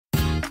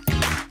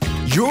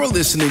You're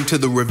listening to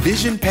the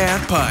Revision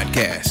Path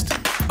Podcast,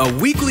 a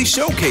weekly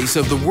showcase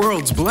of the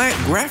world's Black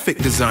graphic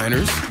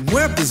designers,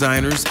 web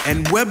designers,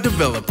 and web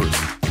developers.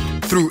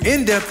 Through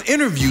in-depth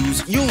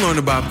interviews, you'll learn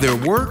about their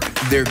work,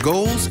 their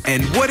goals,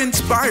 and what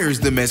inspires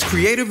them as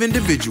creative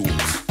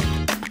individuals.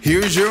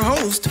 Here's your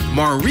host,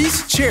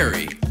 Maurice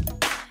Cherry.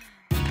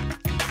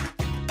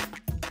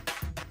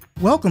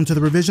 Welcome to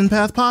the Revision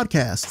Path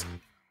Podcast.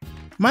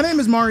 My name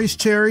is Maurice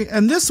Cherry,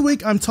 and this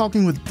week I'm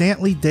talking with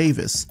Dantley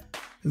Davis,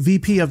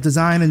 VP of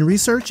Design and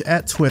Research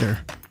at Twitter.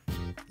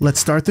 Let's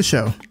start the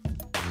show.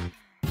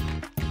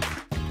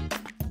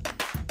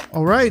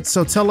 All right,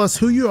 so tell us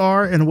who you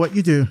are and what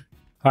you do.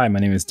 Hi, my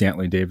name is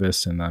Dantley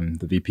Davis, and I'm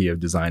the VP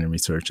of Design and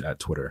Research at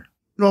Twitter.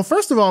 Well,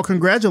 first of all,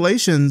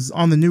 congratulations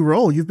on the new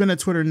role. You've been at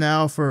Twitter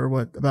now for,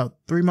 about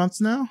 3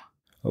 months now?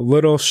 A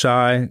little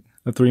shy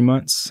of 3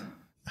 months.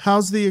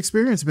 How's the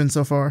experience been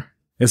so far?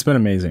 It's been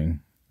amazing.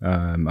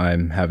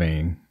 I'm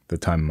having the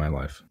time of my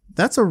life.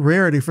 That's a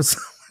rarity for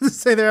someone to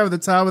say they're having the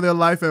time of their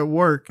life at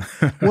work.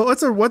 Well,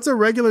 what's a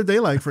regular day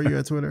like for you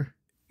at Twitter?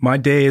 My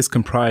day is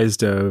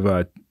comprised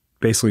of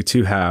basically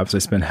two halves. I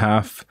spend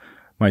half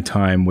my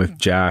time with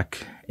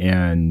Jack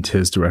and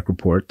his direct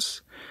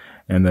reports,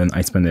 and then I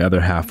spend the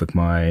other half with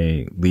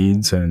my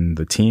leads and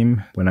the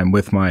team. When I'm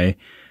with my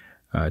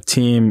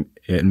team,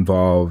 it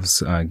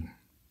involves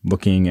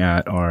looking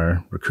at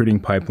our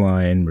recruiting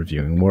pipeline,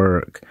 reviewing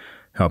work,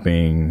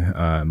 helping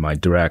my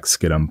directs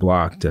get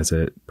unblocked as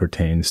it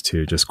pertains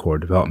to just core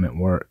development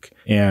work.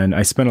 And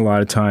I spend a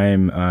lot of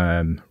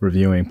time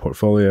reviewing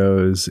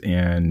portfolios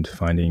and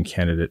finding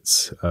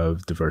candidates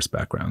of diverse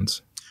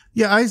backgrounds.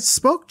 Yeah, I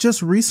spoke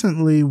just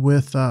recently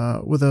with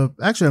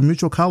actually a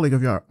mutual colleague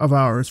of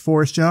ours,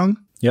 Forrest Young.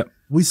 Yep.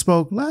 We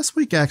spoke last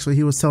week, actually.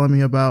 He was telling me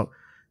about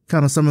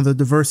kind of some of the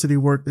diversity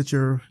work that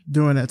you're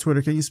doing at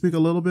Twitter. Can you speak a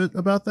little bit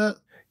about that?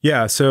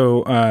 Yeah,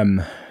 so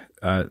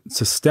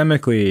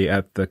systemically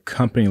at the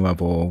company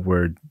level,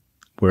 we're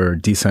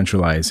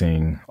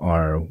decentralizing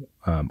our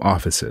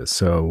offices.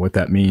 So what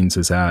that means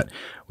is that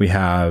we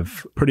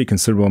have a pretty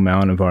considerable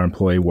amount of our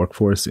employee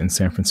workforce in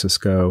San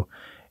Francisco,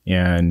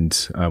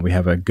 and we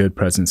have a good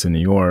presence in New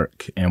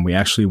York, and we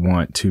actually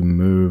want to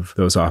move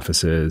those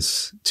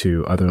offices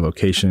to other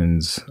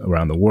locations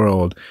around the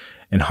world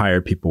and hire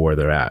people where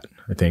they're at.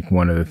 I think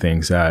one of the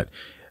things that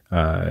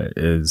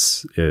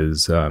is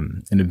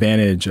an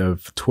advantage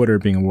of Twitter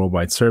being a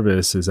worldwide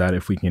service is that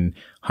if we can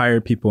hire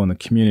people in the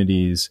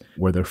communities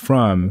where they're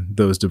from,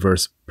 those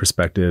diverse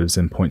perspectives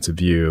and points of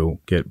view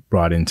get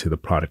brought into the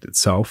product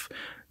itself.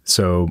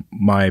 So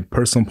my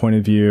personal point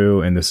of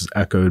view, and this is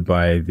echoed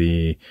by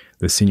the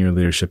senior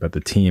leadership at the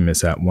team,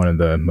 is that one of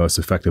the most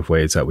effective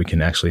ways that we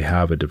can actually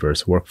have a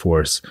diverse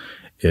workforce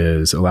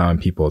is allowing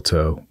people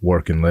to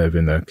work and live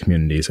in the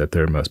communities that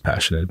they're most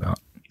passionate about.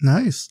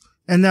 Nice.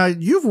 And now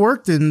you've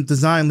worked in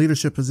design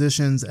leadership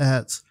positions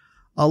at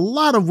a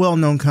lot of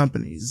well-known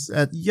companies,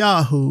 at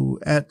Yahoo,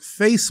 at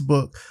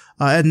Facebook,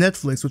 at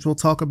Netflix, which we'll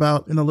talk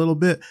about in a little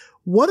bit.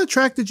 What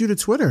attracted you to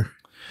Twitter?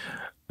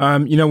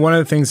 One of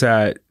the things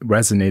that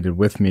resonated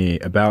with me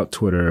about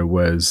Twitter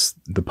was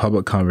the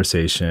public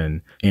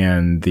conversation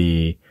and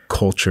the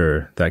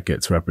culture that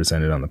gets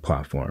represented on the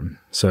platform.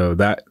 So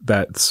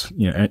that's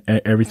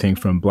everything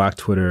from Black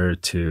Twitter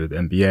to the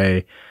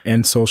NBA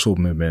and social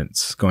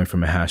movements, going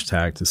from a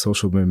hashtag to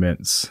social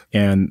movements.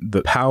 And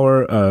the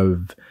power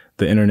of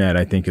the internet,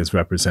 I think, is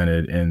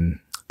represented in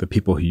the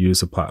people who use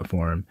the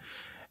platform.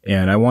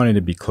 And I wanted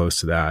to be close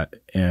to that.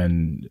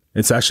 And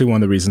it's actually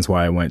one of the reasons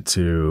why I went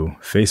to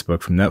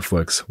Facebook from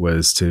Netflix,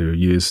 was to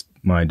use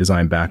my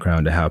design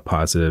background to have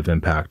positive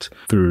impact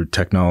through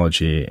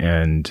technology.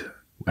 And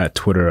at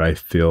Twitter, I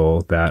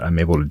feel that I'm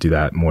able to do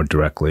that more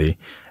directly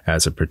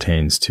as it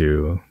pertains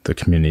to the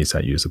communities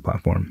that use the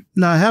platform.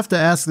 Now, I have to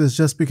ask this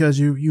just because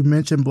you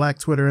mentioned Black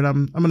Twitter, and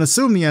I'm going to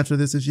assume the answer to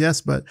this is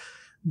yes, but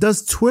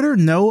does Twitter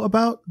know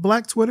about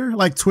Black Twitter?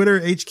 Like Twitter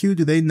HQ,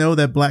 do they know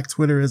that Black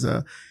Twitter is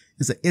an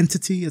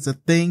entity, is a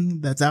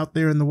thing that's out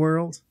there in the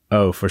world?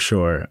 Oh, for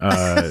sure.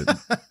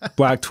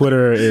 Black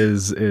Twitter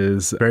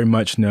is very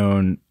much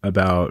known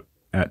about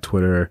at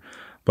Twitter.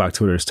 Black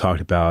Twitter is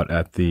talked about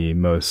at the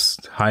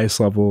highest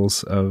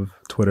levels of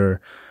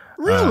Twitter.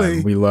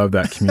 Really? We love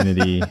that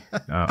community.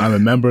 I'm a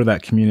member of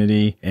that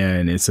community,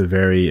 and it's a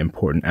very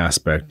important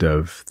aspect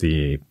of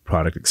the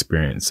product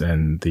experience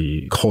and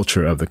the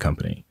culture of the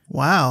company.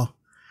 Wow.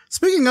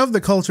 Speaking of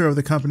the culture of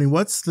the company,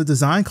 what's the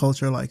design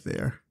culture like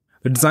there?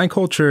 The design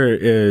culture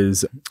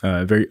is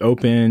very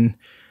open,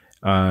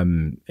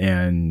 and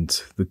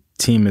the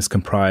team is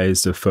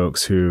comprised of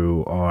folks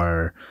who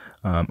are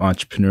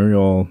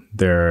entrepreneurial.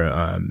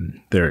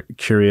 They're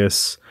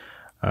curious.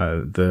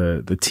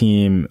 The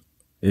team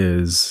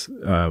is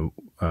a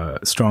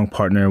strong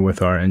partner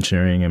with our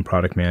engineering and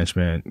product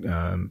management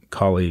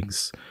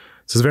colleagues.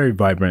 So it's a very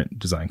vibrant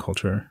design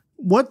culture.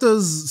 What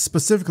does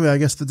specifically, I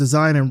guess, the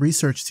design and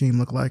research team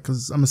look like?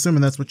 Because I'm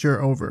assuming that's what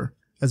you're over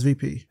as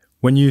VP.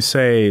 When you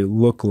say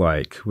look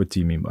like, what do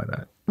you mean by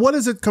that? What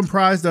is it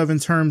comprised of in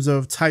terms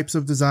of types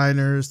of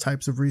designers,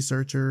 types of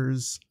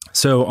researchers?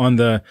 So on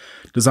the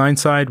design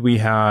side, we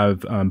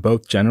have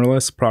both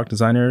generalist product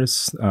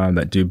designers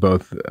that do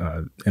both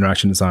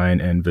interaction design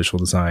and visual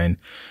design.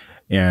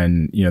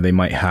 And, they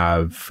might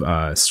have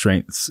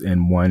strengths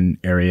in one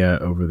area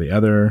over the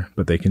other,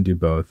 but they can do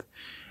both.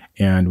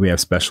 And we have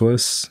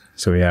specialists.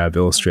 So we have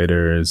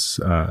illustrators,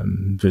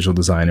 visual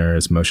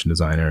designers, motion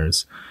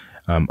designers,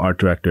 art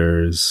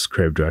directors,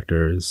 creative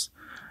directors.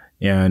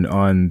 And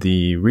on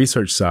the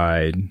research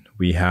side,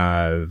 we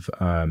have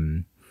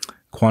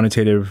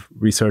quantitative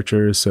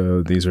researchers.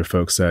 So these are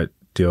folks that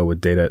deal with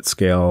data at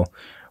scale.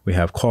 We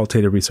have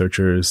qualitative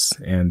researchers,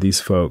 and these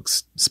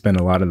folks spend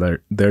a lot of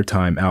their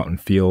time out in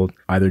field,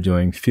 either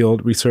doing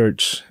field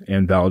research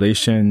and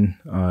validation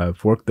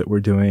of work that we're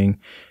doing,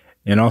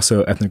 and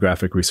also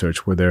ethnographic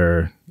research where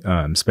they're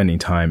spending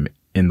time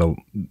in the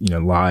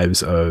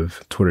lives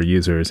of Twitter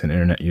users and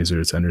internet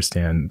users to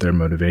understand their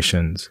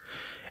motivations.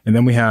 And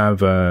then we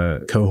have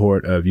a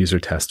cohort of user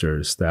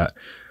testers that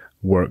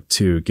work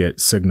to get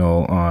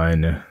signal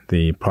on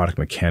the product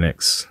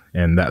mechanics,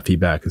 and that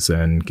feedback is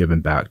then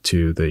given back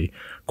to the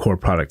core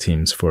product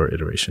teams for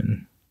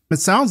iteration. It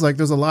sounds like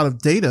there's a lot of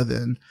data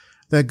then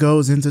that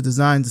goes into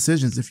design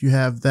decisions. If you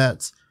have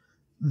that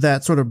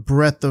sort of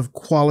breadth of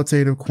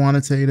qualitative,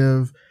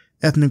 quantitative,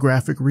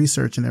 ethnographic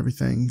research and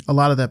everything, a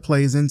lot of that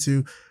plays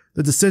into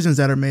the decisions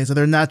that are made. So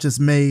they're not just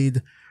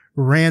made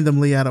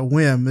randomly at a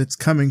whim. It's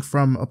coming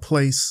from a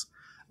place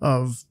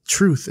of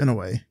truth in a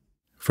way.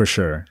 For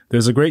sure.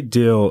 There's a great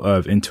deal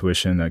of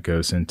intuition that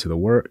goes into the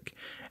work.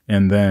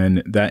 And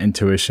then that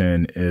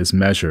intuition is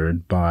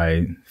measured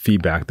by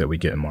feedback that we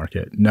get in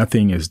market.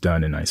 Nothing is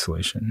done in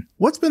isolation.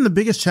 What's been the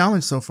biggest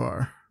challenge so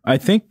far? I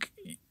think,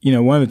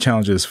 one of the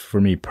challenges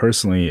for me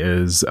personally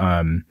is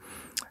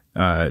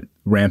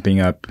ramping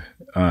up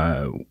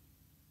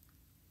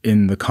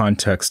in the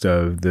context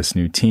of this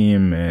new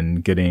team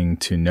and getting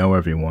to know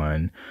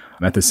everyone.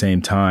 At the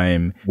same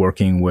time,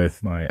 working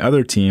with my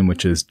other team,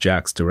 which is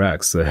Jack's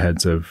Directs, the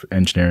heads of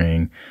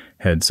engineering,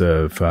 heads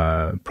of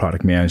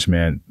product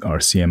management, our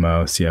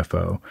CMO,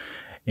 CFO,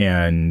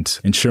 and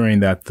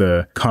ensuring that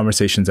the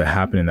conversations that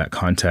happen in that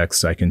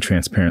context, I can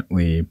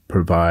transparently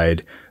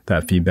provide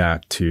that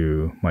feedback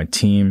to my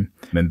team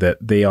and that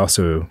they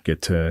also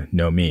get to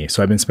know me.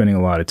 So I've been spending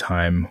a lot of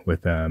time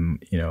with them,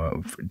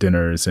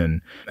 dinners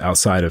and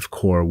outside of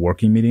core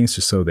working meetings,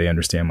 just so they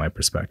understand my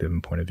perspective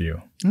and point of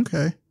view.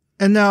 Okay.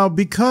 And now,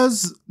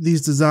 because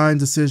these design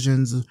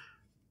decisions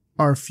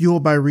are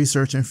fueled by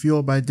research and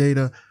fueled by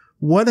data,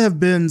 what have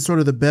been sort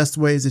of the best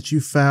ways that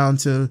you found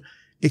to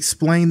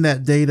explain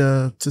that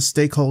data to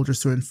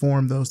stakeholders to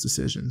inform those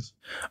decisions?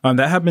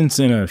 That happens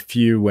in a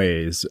few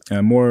ways.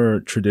 More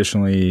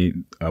traditionally,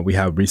 we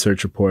have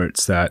research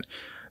reports that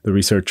the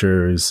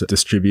researchers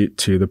distribute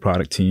to the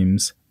product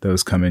teams.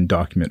 Those come in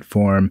document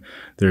form.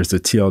 There's the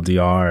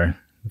TLDR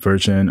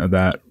version of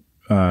that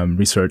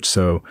research,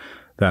 so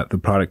that the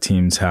product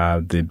teams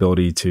have the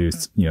ability to,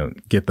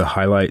 get the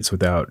highlights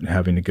without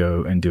having to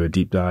go and do a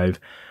deep dive.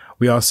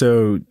 We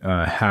also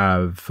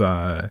have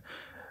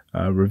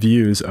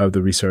reviews of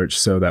the research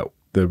so that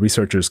the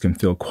researchers can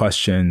field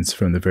questions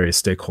from the various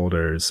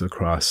stakeholders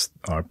across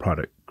our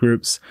product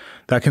groups.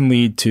 That can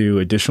lead to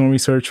additional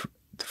research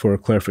for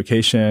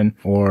clarification,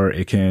 or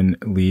it can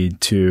lead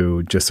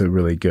to just a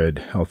really good,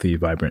 healthy,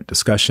 vibrant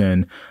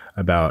discussion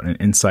about an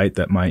insight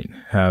that might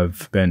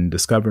have been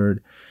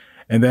discovered.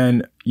 And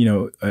then,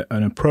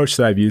 an approach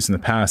that I've used in the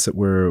past that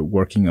we're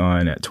working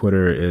on at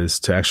Twitter is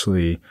to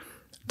actually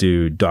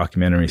do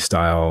documentary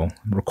style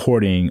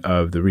recording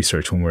of the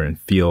research when we're in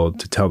field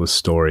to tell the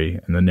story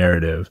and the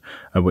narrative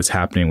of what's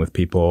happening with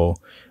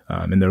people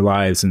in their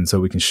lives. And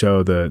so we can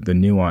show the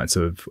nuance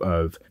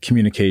of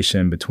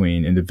communication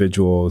between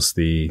individuals,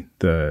 the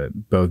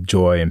both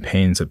joy and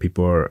pains that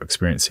people are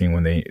experiencing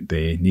when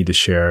they need to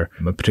share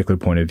a particular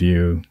point of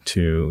view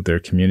to their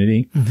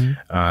community.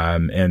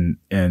 Mm-hmm.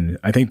 And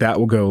I think that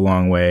will go a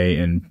long way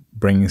in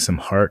bringing some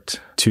heart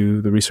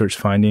to the research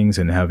findings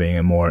and having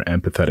a more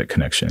empathetic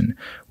connection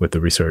with the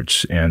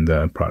research and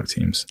the product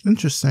teams.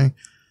 Interesting.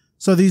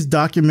 So these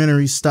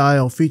documentary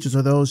style features,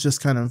 are those just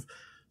kind of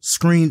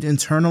screened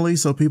internally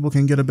so people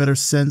can get a better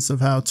sense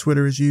of how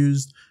Twitter is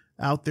used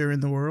out there in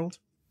the world?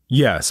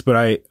 Yes, but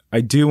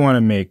I do want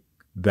to make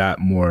that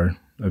more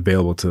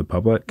available to the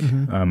public.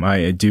 Mm-hmm.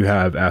 I do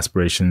have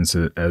aspirations,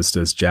 as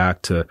does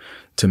Jack, to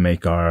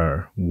make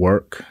our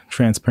work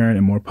transparent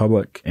and more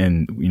public.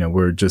 And,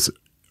 we're just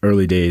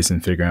early days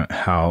in figuring out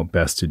how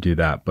best to do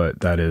that,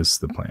 but that is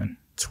the plan.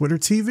 Twitter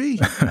TV.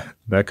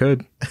 That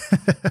could.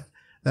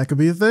 That could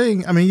be a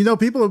thing. I mean,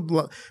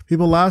 people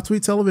live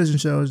tweet television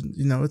shows,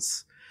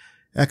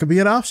 that could be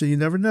an option. You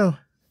never know.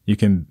 You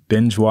can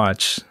binge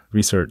watch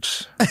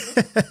research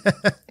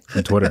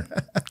on Twitter.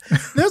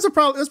 There's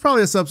probably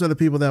a subset of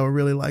people that would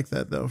really like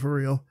that, though, for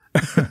real.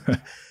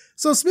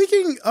 So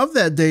speaking of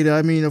that data,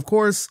 I mean, of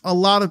course, a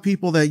lot of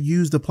people that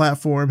use the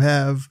platform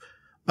have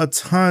a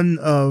ton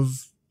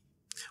of,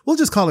 we'll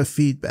just call it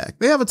feedback.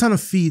 They have a ton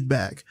of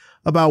feedback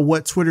about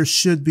what Twitter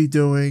should be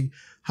doing,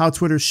 how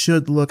Twitter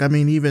should look. I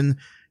mean, even,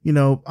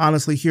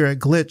 honestly, here at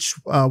Glitch,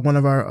 one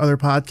of our other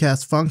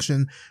podcast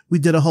Function, we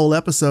did a whole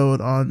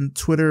episode on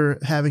Twitter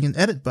having an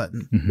edit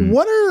button. Mm-hmm.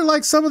 What are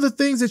like some of the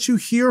things that you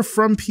hear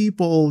from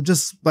people,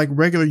 just like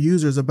regular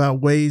users,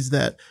 about ways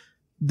that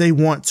they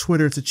want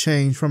Twitter to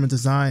change from a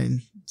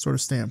design sort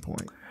of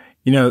standpoint?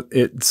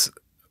 It's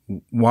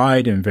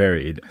wide and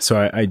varied.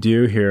 So I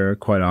do hear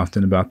quite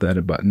often about the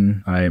edit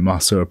button. I am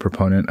also a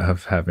proponent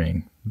of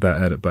having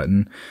that edit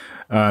button.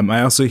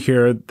 I also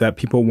hear that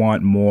people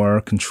want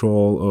more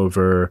control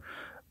over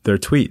their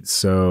tweets.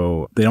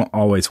 So they don't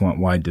always want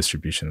wide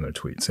distribution of their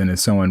tweets. And if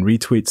someone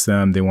retweets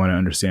them, they want to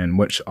understand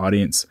which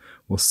audience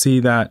will see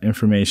that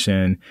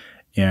information.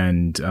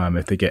 And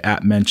if they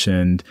get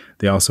mentioned,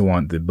 they also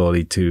want the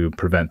ability to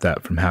prevent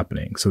that from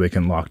happening so they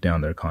can lock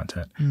down their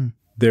content.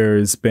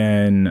 There's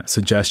been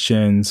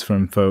suggestions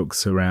from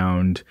folks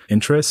around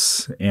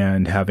interests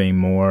and having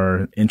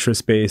more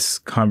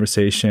interest-based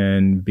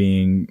conversation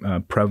being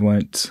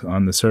prevalent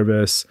on the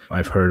service.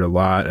 I've heard a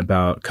lot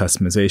about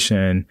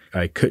customization.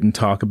 I couldn't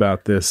talk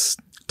about this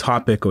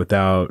topic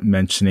without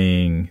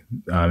mentioning,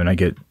 and I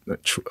get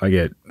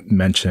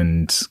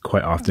mentioned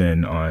quite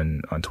often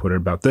on Twitter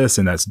about this,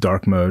 and that's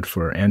dark mode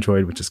for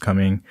Android, which is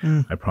coming.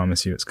 I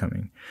promise you it's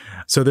coming.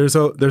 So there's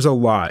a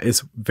lot.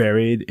 It's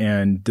varied,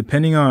 and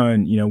depending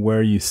on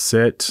where you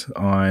sit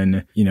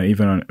on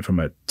even from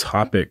a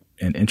topic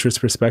and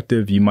interest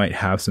perspective, you might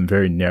have some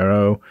very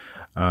narrow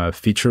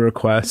feature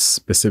requests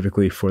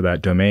specifically for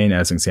that domain.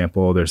 As an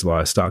example, there's a lot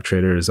of stock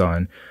traders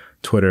on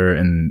Twitter,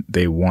 and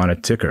they want a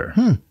ticker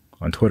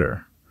on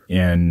Twitter.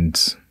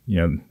 And,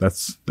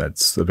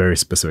 that's a very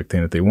specific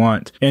thing that they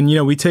want. And,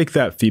 we take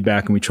that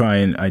feedback and we try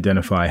and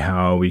identify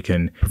how we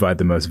can provide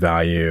the most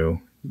value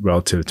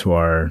relative to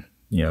our,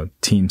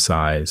 team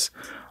size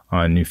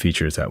on new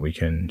features that we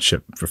can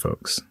ship for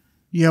folks.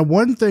 Yeah.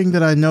 One thing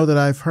that I know that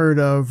I've heard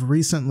of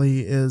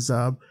recently is,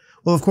 of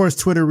course,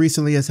 Twitter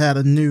recently has had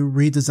a new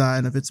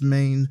redesign of its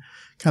main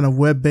kind of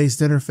web-based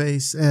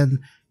interface, and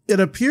it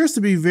appears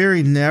to be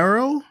very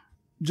narrow,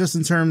 just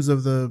in terms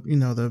of the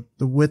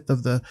width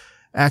of the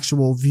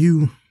actual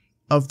view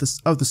of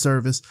the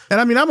service.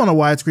 And I mean, I'm on a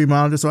widescreen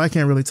monitor, so I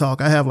can't really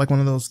talk. I have like one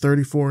of those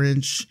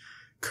 34-inch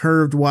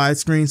curved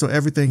widescreen, so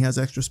everything has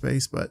extra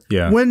space. But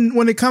yeah,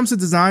 when it comes to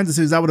design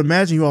decisions, I would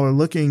imagine you all are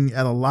looking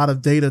at a lot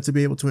of data to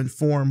be able to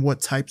inform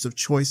what types of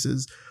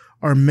choices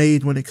are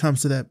made when it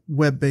comes to that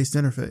web-based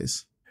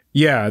interface.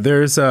 Yeah,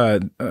 there's a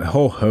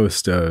whole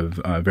host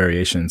of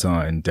variations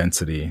on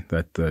density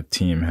that the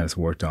team has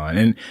worked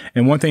on.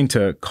 And one thing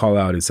to call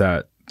out is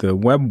that the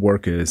web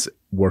work is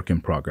work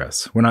in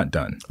progress. We're not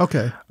done.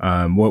 Okay.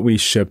 What we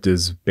shipped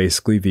is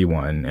basically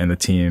V1, and the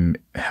team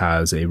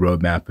has a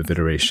roadmap of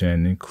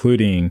iteration,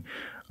 including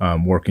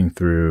working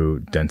through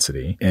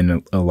density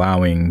and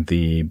allowing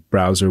the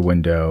browser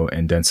window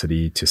and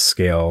density to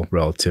scale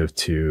relative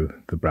to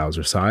the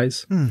browser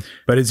size.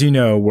 But as you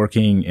know,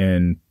 working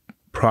in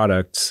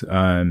product,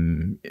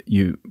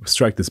 you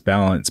strike this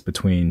balance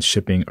between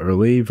shipping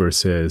early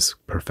versus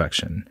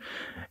perfection.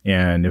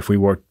 And if we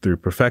worked through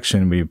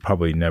perfection, we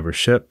probably never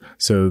ship.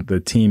 So the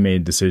team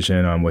made a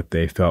decision on what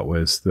they felt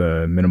was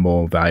the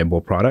minimal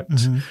valuable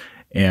product.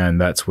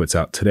 And that's what's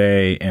out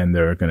today. And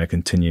they're going to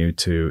continue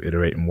to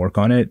iterate and work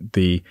on it.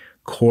 The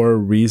core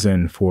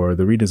reason for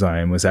the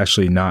redesign was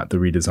actually not the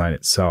redesign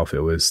itself.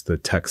 It was the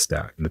tech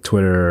stack. The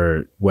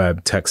Twitter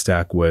web tech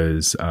stack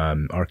was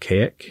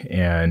archaic,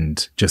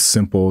 and just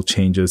simple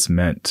changes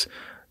meant,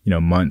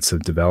 months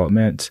of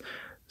development.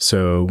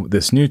 So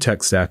this new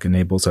tech stack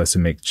enables us to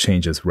make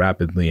changes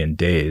rapidly in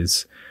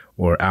days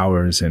or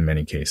hours in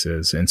many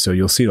cases. And so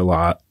you'll see a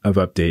lot of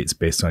updates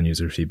based on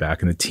user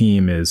feedback. And the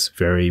team is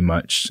very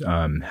much,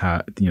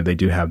 they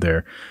do have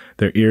their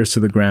ears to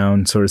the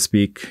ground, so to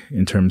speak,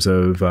 in terms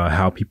of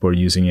how people are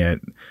using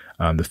it,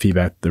 the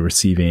feedback they're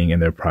receiving,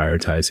 and they're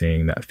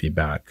prioritizing that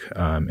feedback.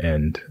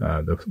 And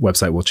the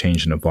website will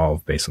change and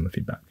evolve based on the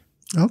feedback.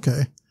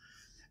 Okay.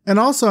 And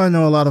also, I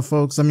know a lot of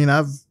folks,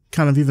 I've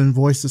kind of even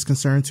voiced this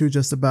concern too,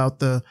 just about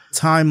the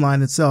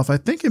timeline itself. I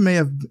think it may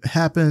have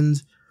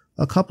happened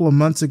a couple of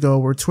months ago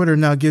where Twitter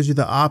now gives you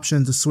the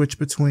option to switch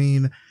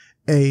between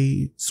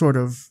a sort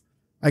of,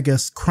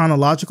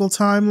 chronological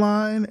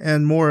timeline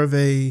and more of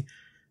a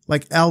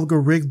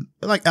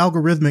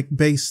algorithmic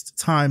based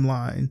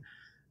timeline.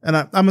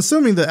 And I'm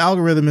assuming the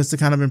algorithm is to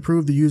kind of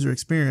improve the user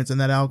experience, and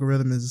that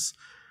algorithm is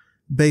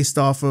based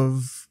off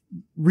of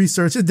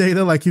research and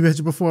data, like you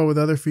mentioned before with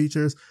other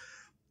features.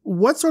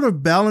 What sort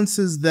of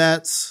balances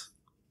that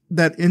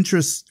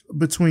interest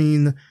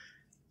between,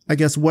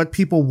 what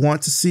people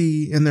want to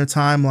see in their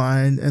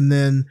timeline and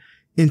then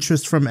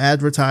interest from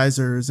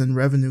advertisers and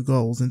revenue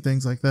goals and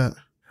things like that?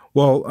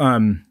 Well,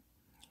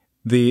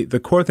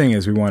 the core thing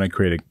is we want to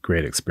create a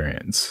great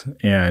experience.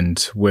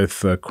 And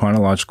with the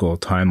chronological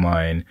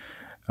timeline,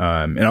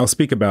 and I'll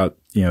speak about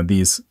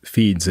these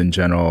feeds in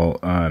general,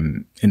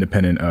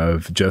 independent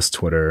of just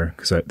Twitter,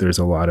 because there's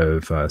a lot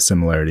of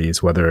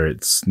similarities, whether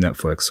it's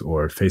Netflix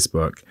or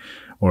Facebook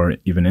or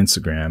even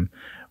Instagram,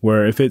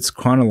 where if it's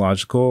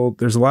chronological,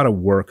 there's a lot of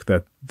work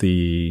that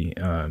the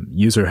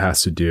user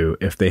has to do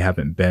if they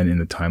haven't been in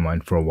the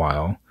timeline for a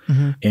while.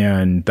 Mm-hmm.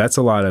 And that's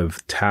a lot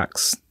of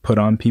tax put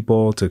on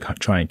people to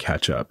try and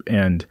catch up.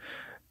 And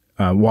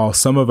while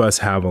some of us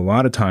have a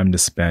lot of time to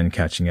spend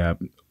catching up,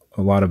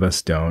 a lot of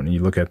us don't. And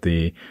you look at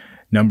the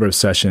number of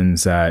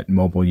sessions that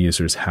mobile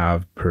users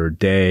have per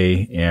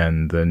day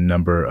and the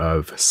number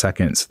of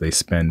seconds they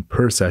spend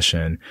per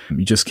session,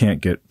 you just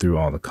can't get through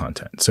all the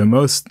content. So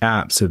most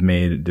apps have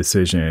made a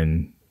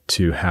decision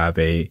to have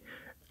a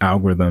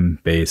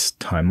algorithm-based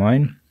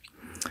timeline.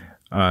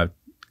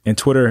 And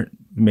Twitter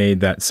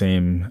made that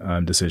same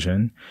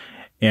decision.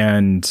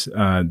 And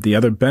the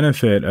other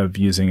benefit of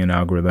using an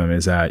algorithm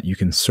is that you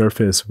can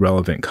surface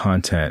relevant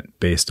content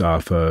based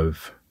off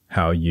of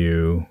how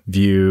you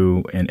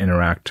view and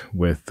interact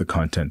with the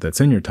content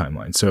that's in your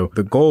timeline. So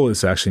the goal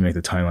is to actually make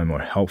the timeline more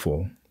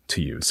helpful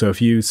to you. So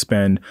if you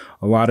spend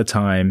a lot of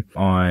time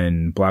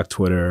on Black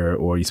Twitter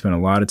or you spend a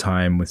lot of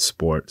time with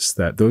sports,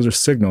 that those are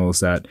signals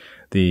that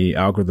the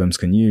algorithms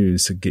can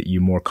use to get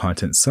you more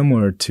content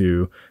similar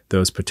to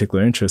those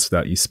particular interests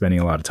without you spending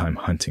a lot of time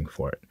hunting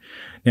for it.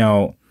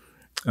 Now,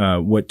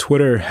 what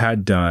Twitter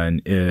had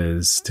done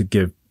is to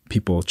give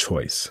people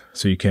choice.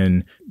 So you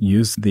can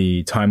use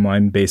the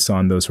timeline based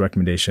on those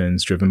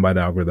recommendations driven by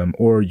the algorithm,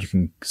 or you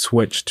can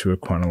switch to a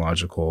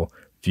chronological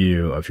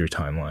view of your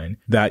timeline.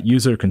 That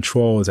user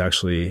control has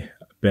actually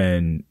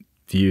been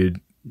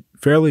viewed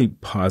fairly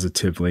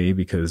positively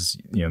because,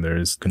 there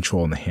is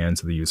control in the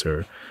hands of the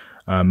user.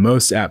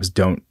 Most apps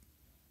don't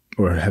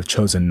or have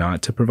chosen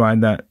not to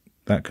provide that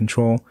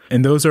control.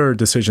 And those are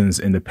decisions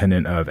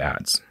independent of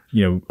ads.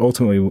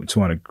 Ultimately, we just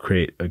want to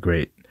create a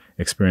great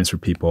experience for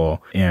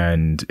people.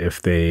 And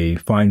if they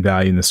find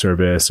value in the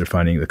service, they're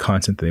finding the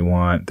content they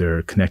want,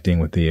 they're connecting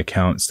with the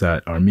accounts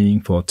that are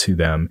meaningful to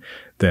them,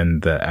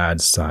 then the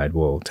ads side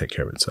will take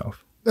care of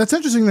itself. That's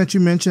interesting that you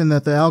mentioned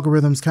that the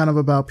algorithm's kind of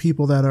about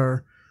people that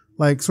are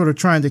like sort of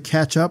trying to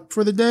catch up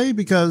for the day,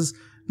 because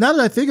now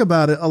that I think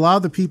about it, a lot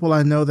of the people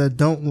I know that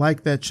don't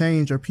like that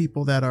change are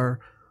people that are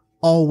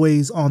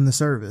always on the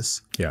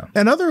service. Yeah.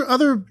 And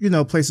other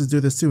places do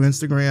this too.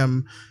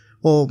 Instagram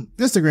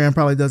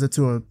probably does it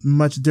to a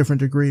much different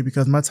degree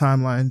because my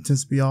timeline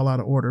tends to be all out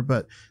of order.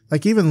 But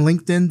like even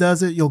LinkedIn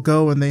does it. You'll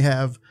go and they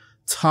have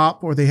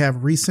top or they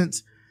have recent.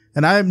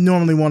 And I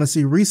normally want to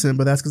see recent,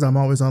 but that's because I'm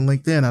always on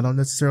LinkedIn. I don't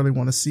necessarily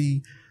want to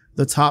see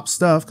the top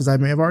stuff because I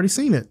may have already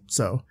seen it.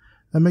 So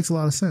that makes a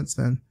lot of sense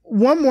then.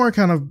 One more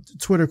kind of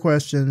Twitter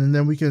question, and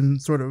then we can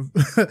sort of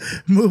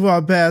move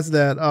on past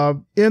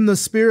that. In the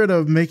spirit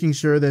of making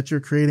sure that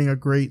you're creating a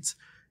great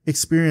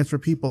experience for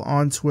people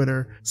on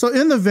Twitter. So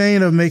in the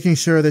vein of making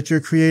sure that you're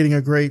creating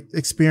a great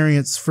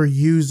experience for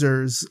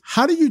users,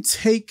 how do you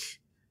take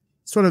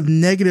sort of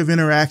negative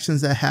interactions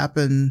that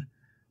happen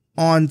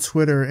on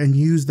Twitter and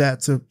use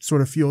that to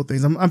sort of fuel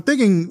things? I'm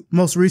thinking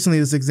most recently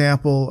this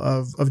example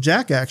of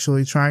Jack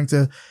actually trying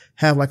to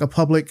have like a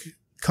public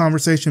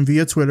conversation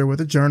via Twitter with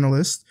a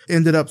journalist,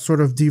 ended up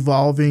sort of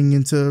devolving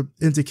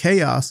into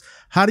chaos.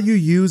 How do you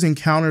use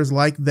encounters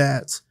like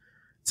that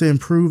to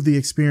improve the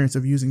experience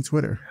of using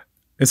Twitter?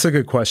 It's a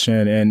good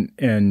question.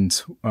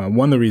 And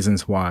one of the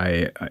reasons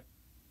why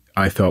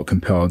I felt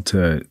compelled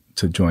to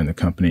join the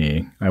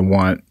company, I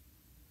want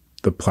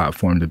the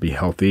platform to be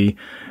healthy.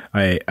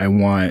 I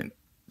want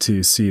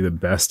to see the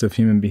best of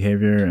human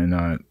behavior and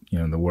not,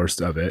 the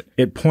worst of it.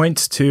 It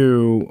points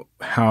to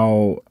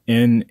how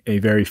in a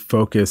very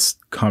focused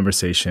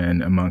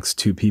conversation amongst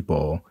two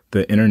people,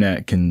 the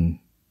internet can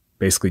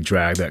basically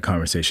drag that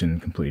conversation in a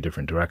completely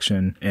different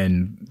direction.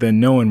 And then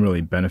no one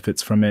really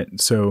benefits from it.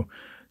 So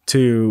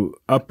to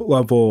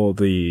up-level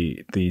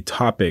the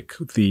topic,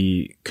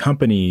 the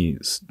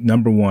company's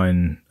number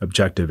one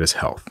objective is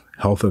health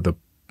of the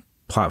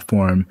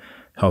platform,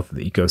 health of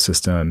the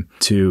ecosystem,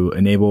 to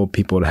enable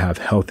people to have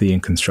healthy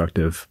and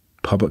constructive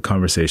public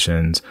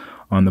conversations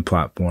on the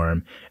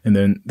platform. And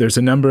then there's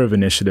a number of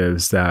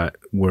initiatives that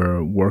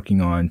we're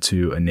working on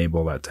to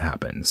enable that to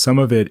happen. Some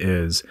of it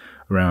is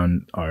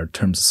around our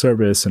terms of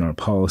service and our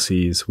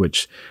policies,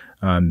 which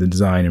the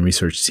design and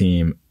research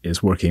team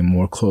is working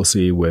more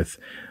closely with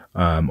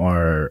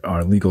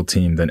our legal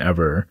team than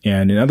ever.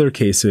 And in other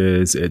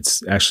cases,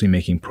 it's actually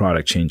making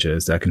product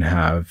changes that can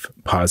have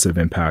positive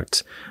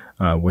impact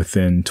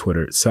within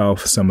Twitter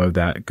itself. Some of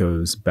that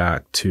goes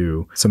back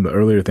to some of the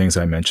earlier things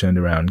I mentioned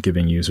around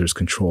giving users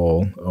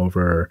control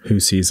over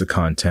who sees the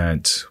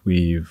content.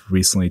 We've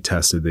recently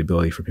tested the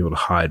ability for people to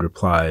hide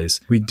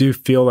replies. We do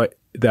feel like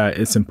that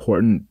it's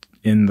important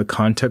in the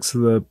context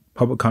of the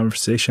public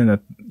conversation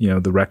that,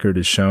 the record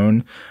is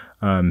shown.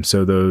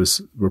 So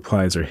those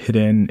replies are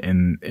hidden,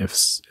 and if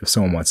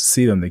someone wants to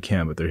see them, they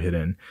can, but they're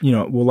hidden.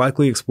 We'll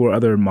likely explore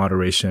other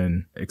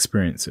moderation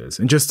experiences.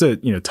 And just to,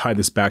 tie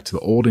this back to the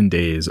olden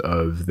days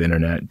of the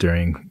internet,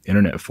 during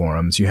internet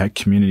forums, you had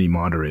community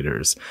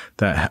moderators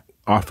that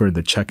offer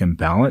the check and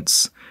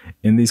balance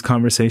in these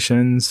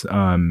conversations.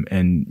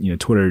 And,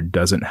 Twitter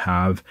doesn't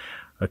have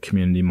a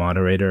community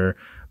moderator,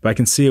 but I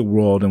can see a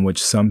world in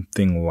which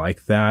something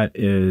like that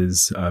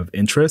is of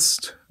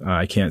interest.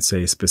 I can't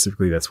say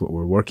specifically that's what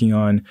we're working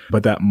on,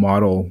 but that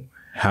model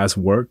has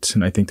worked.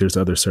 And I think there's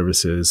other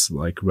services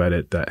like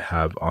Reddit that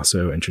have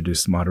also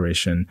introduced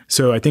moderation.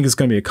 So I think it's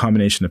going to be a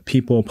combination of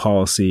people,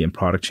 policy, and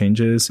product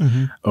changes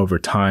over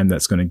time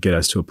that's going to get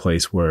us to a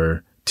place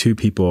where two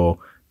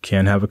people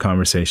can have a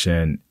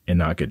conversation and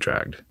not get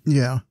dragged.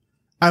 Yeah.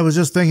 I was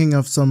just thinking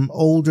of some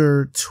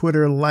older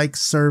Twitter-like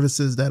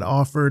services that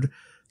offered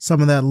some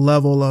of that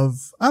level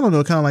of, I don't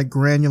know, kind of like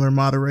granular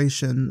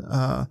moderation.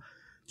 Do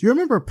you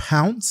remember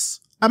Pounce?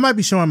 I might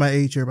be showing my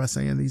age here by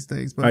saying these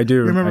things, but I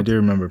do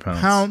remember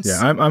Pounce.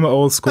 Yeah, I'm an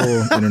old school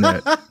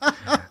internet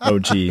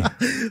OG.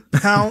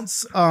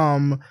 Pounce.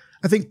 I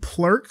think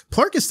Plurk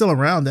is still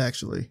around,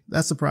 actually.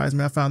 That surprised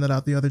me. I found that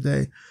out the other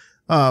day.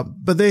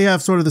 But they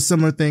have sort of the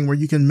similar thing where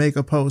you can make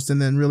a post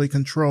and then really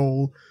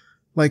control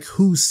like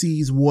who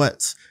sees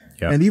what.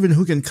 Yep. And even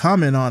who can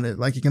comment on it.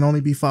 Like it can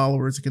only be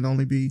followers. It can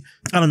only be,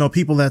 I don't know,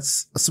 people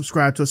that's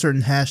subscribed to a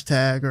certain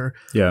hashtag or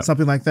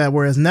something like that.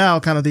 Whereas now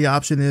kind of the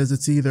option is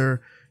it's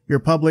either you're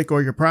public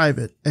or you're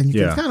private. And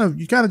you can kind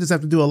of just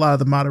have to do a lot of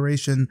the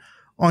moderation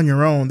on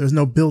your own. There's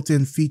no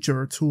built-in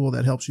feature or tool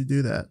that helps you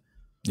do that.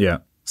 Yeah.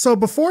 So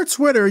before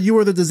Twitter, you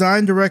were the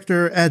design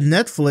director at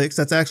Netflix.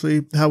 That's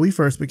actually how we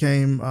first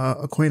became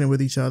acquainted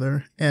with each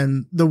other.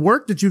 And the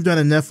work that you've done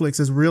at Netflix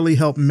has really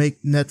helped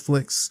make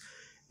Netflix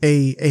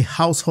a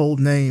household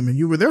name. And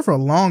you were there for a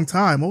long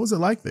time. What was it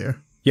like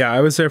there? Yeah,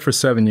 I was there for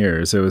 7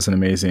 years. It was an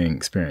amazing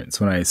experience.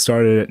 When I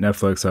started at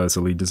Netflix, I was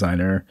a lead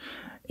designer,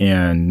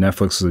 and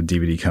Netflix was a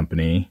DVD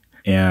company.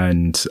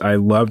 And I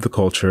loved the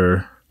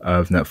culture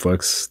of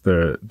Netflix.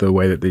 The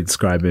way that they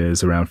describe it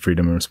is around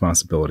freedom and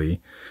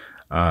responsibility.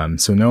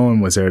 So no one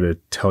was there to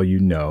tell you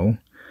no.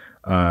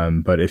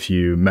 But if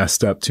you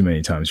messed up too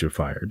many times, you're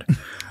fired.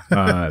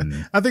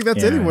 I think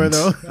that's anywhere,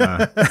 though.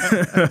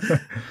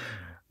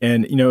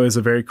 And, it was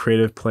a very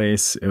creative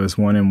place. It was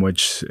one in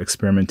which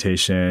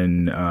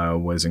experimentation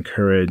was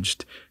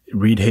encouraged.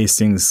 Reed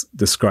Hastings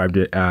described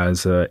it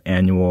as an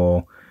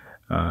annual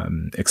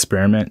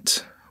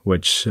experiment,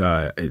 which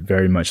it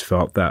very much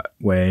felt that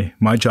way.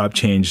 My job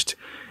changed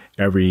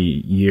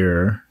every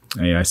year.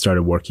 I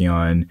started working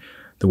on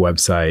the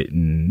website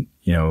and,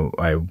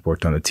 I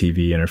worked on the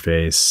TV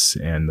interface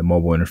and the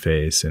mobile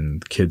interface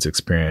and the kids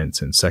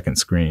experience and second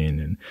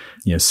screen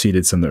and,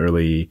 seeded some of the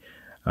early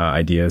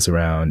ideas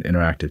around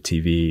interactive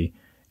TV.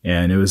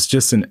 And it was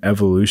just an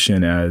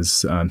evolution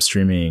as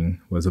streaming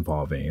was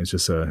evolving. It was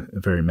just a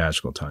very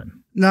magical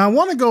time. Now, I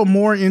want to go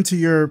more into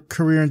your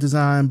career in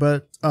design,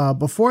 but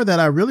before that,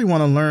 I really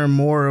want to learn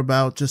more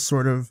about just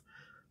sort of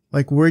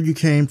like where you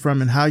came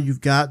from and how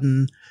you've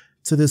gotten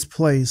to this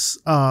place.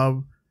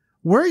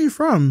 Where are you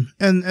from?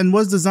 And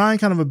was design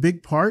kind of a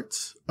big part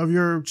of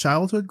your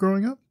childhood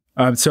growing up?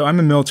 So I'm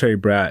a military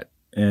brat.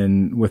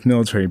 And with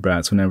military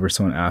brats, whenever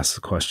someone asks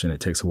a question, it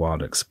takes a while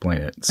to explain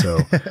it. So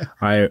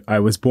I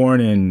was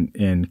born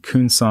in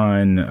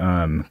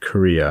Kunsan,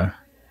 Korea,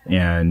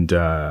 and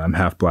I'm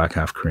half black,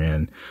 half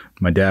Korean.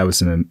 My dad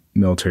was in the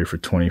military for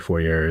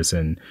 24 years,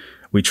 and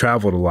we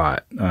traveled a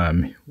lot.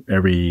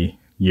 Every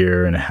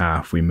year and a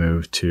half, we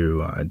moved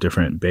to a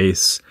different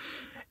base.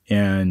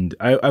 And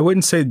I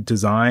wouldn't say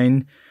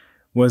design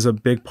was a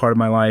big part of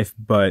my life,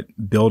 but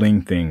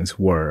building things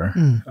were.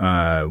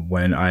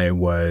 When I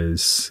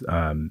was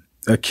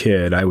a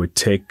kid, I would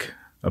take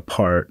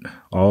apart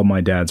all my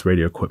dad's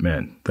radio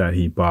equipment that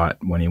he bought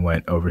when he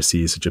went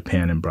overseas to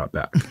Japan and brought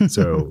back.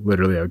 So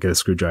literally I would get a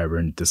screwdriver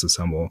and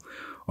disassemble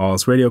all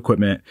his radio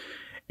equipment.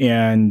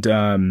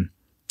 And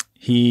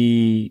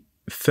he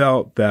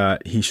felt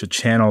that he should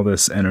channel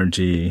this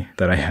energy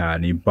that I had.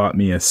 And he bought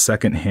me a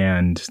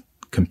secondhand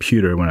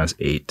computer when I was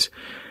 8.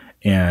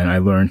 And I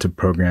learned to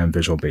program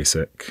Visual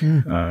Basic.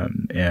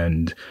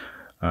 And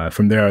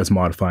from there, I was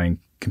modifying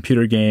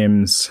computer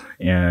games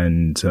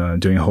and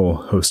doing a whole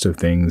host of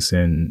things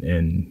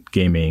in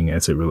gaming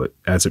as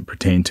it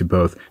pertained to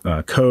both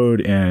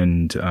code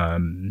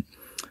and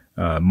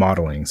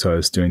modeling. So I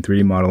was doing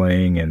 3D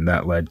modeling, and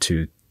that led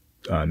to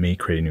me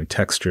creating new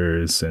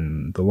textures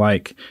and the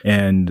like.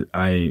 And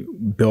I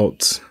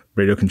built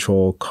radio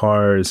control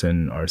cars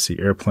and RC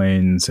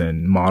airplanes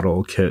and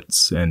model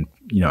kits, and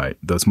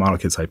those model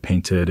kits I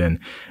painted and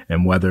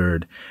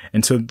weathered.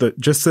 And so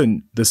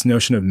this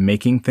notion of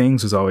making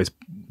things was always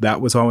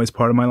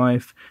part of my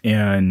life.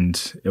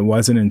 And it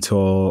wasn't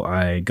until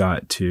I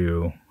got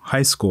to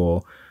high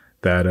school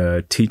that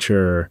a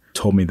teacher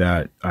told me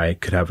that I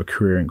could have a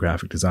career in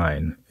graphic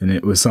design. And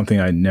it was something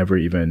I'd never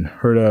even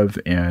heard of.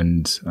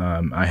 And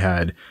I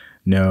had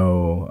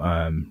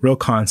no real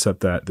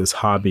concept that this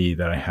hobby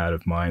that I had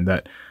of mine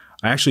that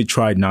I actually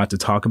tried not to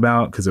talk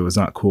about because it was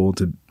not cool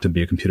to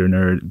be a computer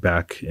nerd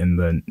back in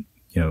the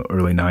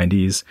early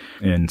 90s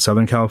in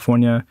Southern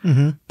California.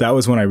 That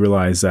was when I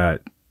realized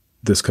that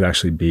this could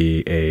actually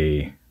be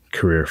a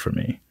career for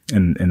me.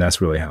 And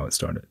that's really how it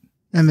started.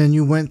 And then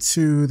you went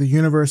to the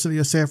University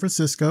of San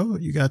Francisco.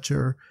 You got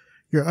your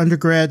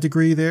undergrad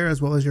degree there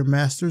as well as your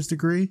master's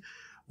degree.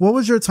 What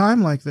was your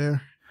time like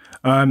there?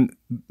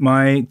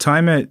 My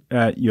time at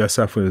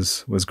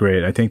USF was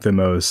great. I think the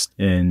most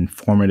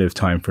informative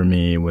time for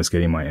me was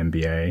getting my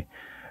MBA.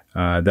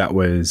 That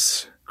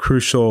was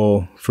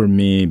crucial for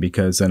me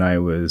because then I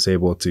was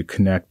able to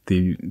connect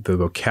the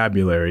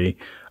vocabulary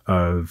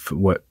of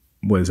what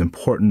was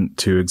important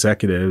to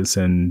executives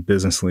and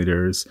business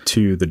leaders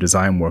to the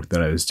design work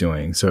that I was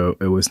doing. So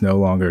it was no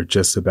longer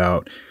just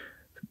about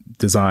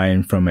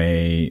design from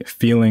a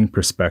feeling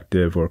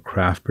perspective or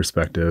craft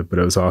perspective, but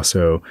it was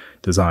also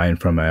design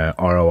from a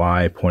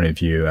ROI point of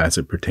view as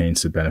it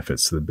pertains to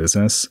benefits to the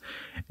business.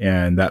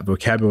 And that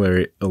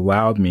vocabulary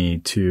allowed me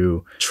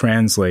to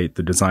translate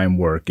the design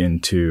work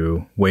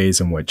into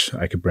ways in which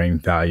I could bring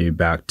value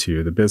back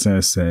to the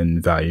business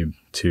and value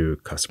to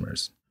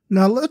customers.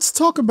 Now let's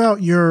talk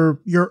about your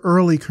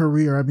early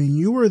career. I mean,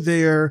 you were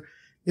there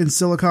in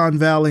Silicon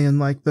Valley in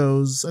like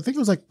those, I think it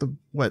was like the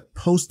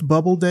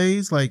post-bubble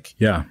days. Like,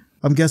 yeah,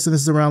 I'm guessing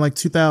this is around like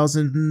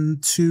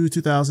 2002,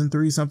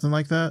 2003, something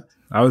like that.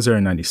 I was there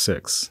in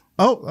 96.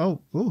 Oh,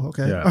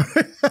 okay. Yeah.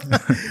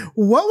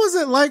 What was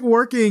it like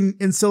working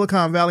in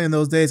Silicon Valley in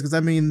those days? Because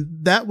I mean,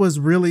 that was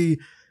really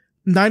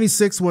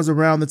 96 was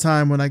around the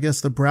time when I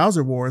guess the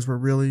browser wars were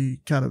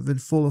really kind of in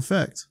full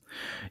effect.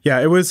 Yeah,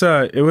 it was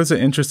an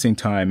interesting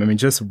time. I mean,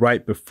 just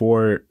right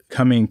before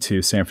coming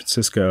to San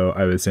Francisco,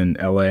 I was in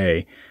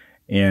LA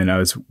and I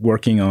was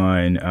working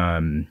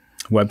on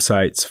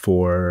websites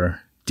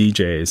for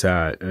DJs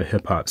at a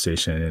hip hop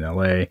station in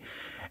LA.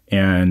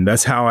 And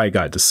that's how I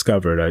got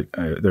discovered.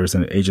 There was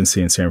an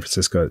agency in San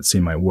Francisco that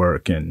seen my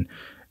work and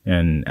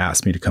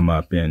asked me to come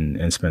up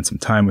and spend some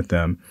time with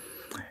them.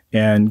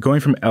 And going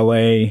from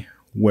LA,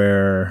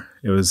 where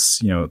it was,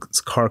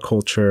 it's car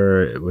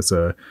culture, it was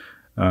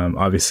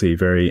obviously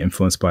very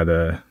influenced by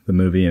the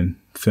movie and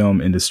film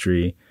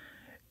industry.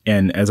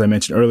 And as I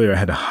mentioned earlier, I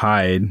had to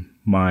hide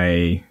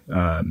my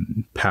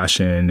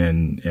passion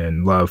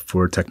and love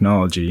for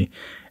technology.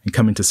 And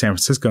coming to San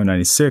Francisco in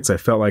 96, I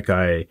felt like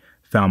I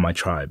found my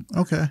tribe.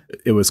 Okay.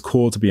 It was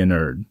cool to be a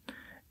nerd.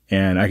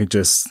 And I could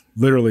just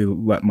literally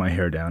let my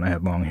hair down. I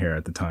had long hair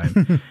at the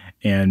time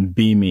and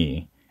be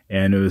me.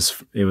 And it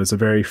was a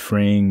very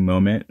freeing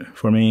moment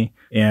for me.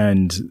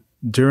 And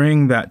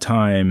during that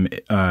time,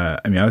 I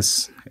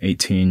was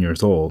 18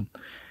 years old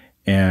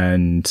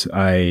and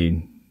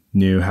I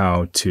knew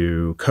how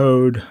to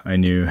code. I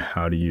knew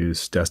how to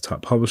use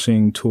desktop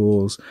publishing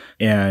tools.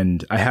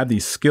 And I had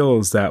these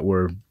skills that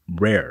were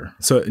rare.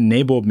 So it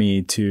enabled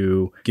me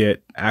to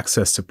get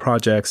access to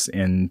projects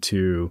and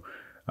to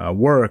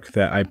work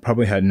that I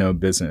probably had no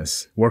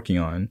business working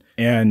on.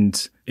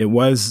 And it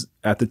was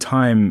at the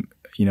time,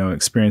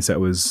 experience that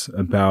was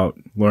about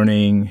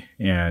learning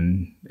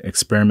and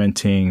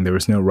experimenting. There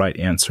was no right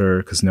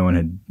answer because no one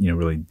had,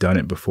 really done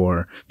it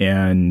before.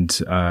 And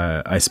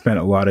I spent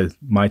a lot of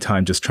my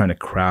time just trying to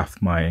craft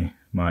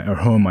or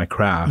hone my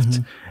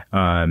craft,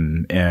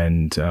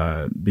 and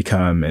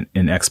become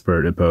an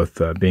expert at both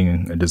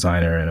being a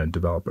designer and a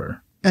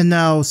developer. And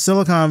now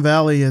Silicon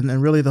Valley and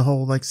really the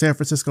whole like San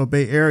Francisco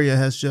Bay Area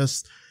has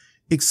just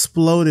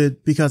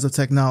exploded because of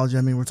technology.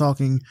 I mean, we're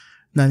talking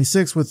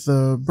 96 with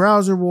the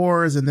browser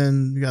wars, and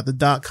then you got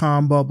the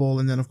 .com bubble,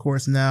 and then of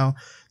course now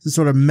the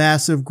sort of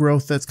massive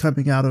growth that's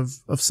coming out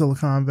of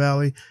Silicon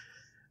Valley.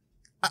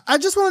 I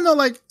just want to know,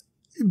 like,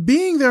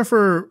 being there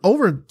for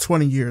over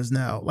 20 years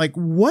now, like,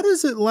 what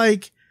is it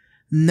like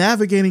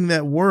navigating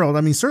that world?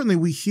 I mean, certainly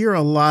we hear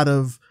a lot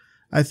of,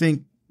 I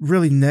think,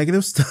 really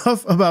negative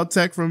stuff about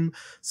tech from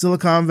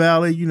Silicon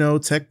Valley,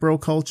 tech bro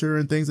culture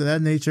and things of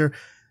that nature.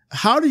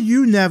 How do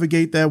you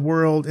navigate that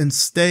world and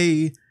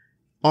stay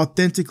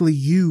authentically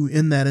you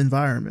in that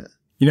environment?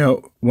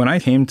 When I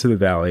came to the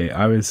Valley,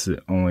 I was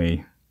the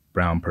only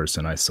brown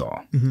person I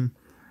saw. Mm-hmm.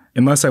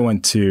 Unless I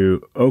went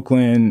to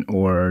Oakland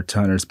or to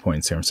Hunters Point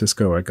in San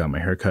Francisco where I got my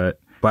hair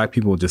cut, Black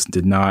people just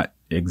did not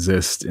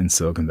exist in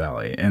Silicon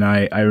Valley. And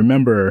I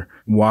remember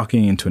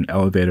walking into an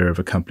elevator of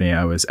a company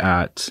I was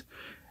at,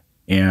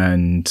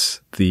 and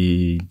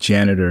the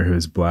janitor, who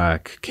was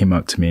Black, came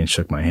up to me and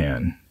shook my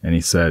hand. And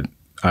he said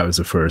I was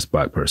the first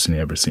Black person he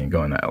ever seen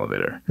go in that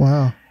elevator.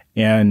 Wow.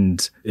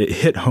 And it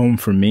hit home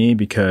for me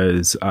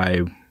because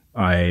I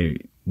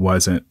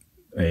wasn't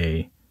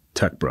a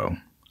tech bro.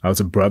 I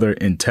was a brother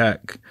in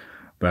tech,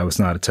 but I was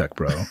not a tech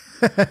bro.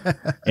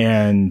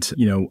 And,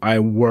 I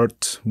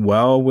worked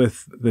well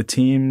with the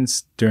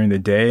teams during the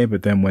day,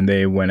 but then when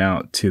they went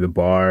out to the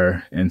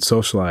bar and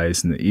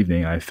socialized in the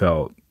evening, I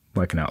felt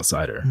like an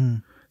outsider.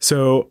 Mm.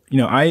 So,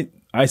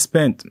 I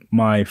spent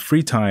my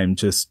free time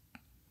just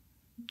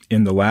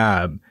in the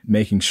lab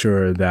making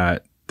sure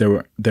that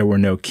there were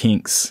no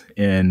kinks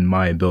in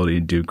my ability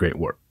to do great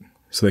work.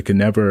 So they could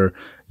never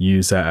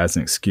use that as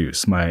an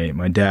excuse.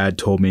 My dad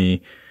told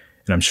me,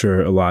 and I'm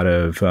sure a lot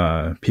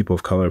of people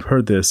of color have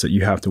heard this, that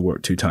you have to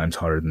work 2 times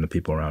harder than the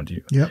people around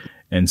you. Yep.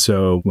 And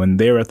so when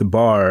they were at the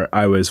bar,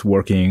 I was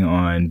working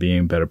on being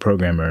a better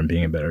programmer and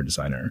being a better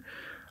designer.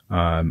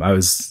 I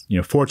was,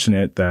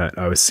 fortunate that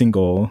I was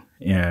single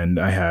and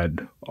I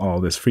had all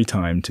this free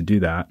time to do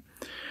that.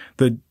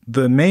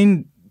 The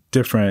main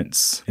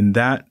difference in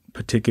that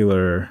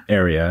particular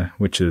area,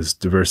 which is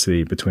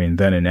diversity between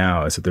then and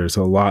now, is that there's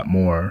a lot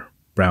more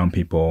brown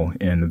people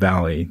in the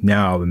Valley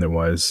now than there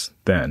was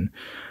then.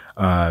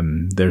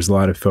 There's a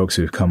lot of folks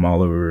who've come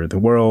all over the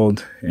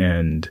world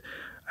and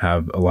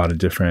have a lot of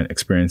different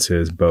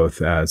experiences,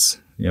 both as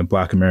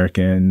Black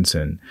Americans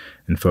and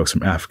folks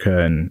from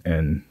Africa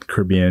and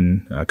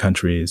Caribbean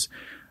countries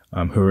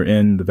who are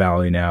in the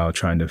Valley now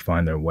trying to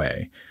find their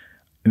way.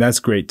 And that's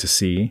great to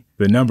see.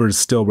 The number is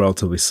still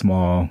relatively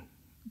small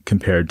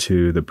compared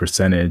to the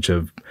percentage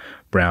of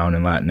brown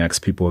and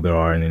Latinx people there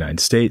are in the United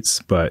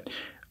States, but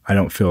I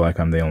don't feel like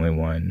I'm the only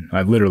one.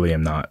 I literally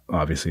am not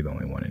obviously the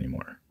only one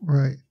anymore.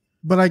 Right.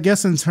 But I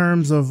guess in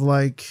terms of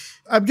I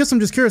guess I'm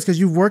just curious because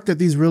you've worked at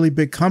these really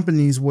big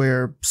companies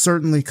where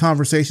certainly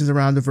conversations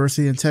around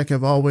diversity in tech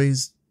have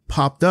always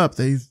popped up.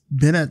 They've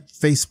been at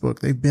Facebook.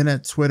 They've been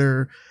at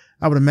Twitter.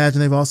 I would imagine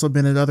they've also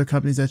been at other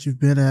companies that you've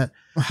been at.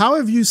 How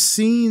have you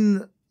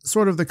seen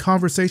sort of the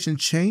conversation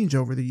change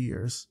over the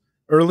years?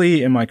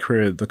 Early in my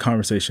career, the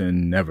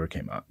conversation never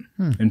came up.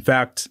 In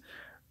fact,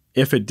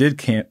 if it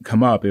did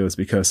come up, it was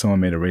because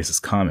someone made a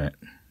racist comment.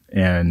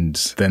 And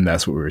then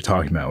that's what we were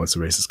talking about, was a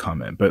racist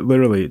comment. But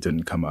literally it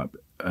didn't come up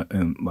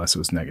unless it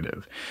was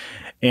negative.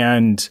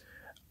 And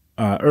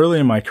early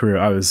in my career,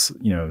 I was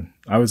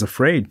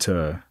afraid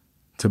to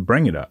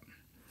bring it up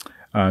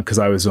because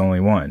I was the only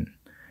one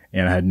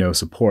and I had no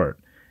support.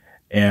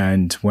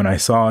 And when I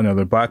saw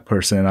another Black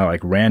person, I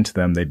ran to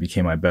them. They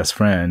became my best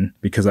friend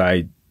because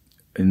I,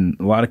 in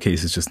a lot of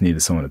cases, just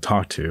needed someone to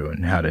talk to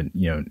and how to,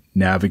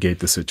 navigate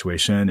the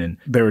situation. And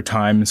there were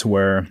times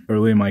where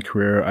early in my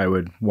career, I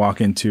would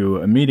walk into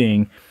a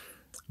meeting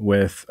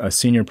with a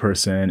senior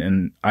person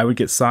and I would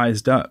get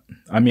sized up.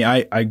 I mean,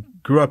 I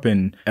grew up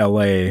in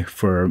LA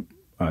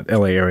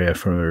area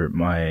for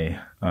my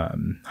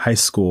high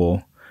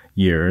school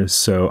years.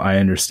 So I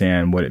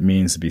understand what it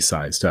means to be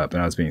sized up,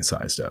 and I was being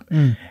sized up.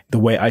 The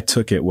way I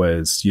took it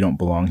was, you don't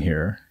belong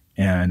here.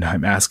 And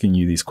I'm asking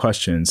you these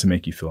questions to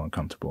make you feel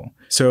uncomfortable.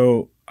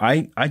 So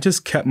I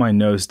just kept my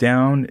nose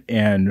down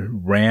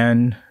and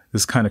ran.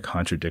 This is kind of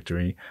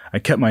contradictory. I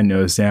kept my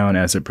nose down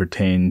as it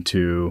pertained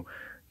to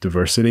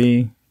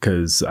diversity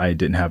because I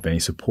didn't have any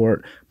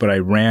support, but I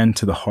ran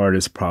to the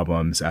hardest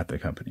problems at the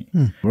company.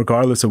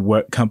 Regardless of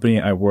what company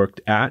I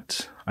worked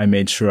at, I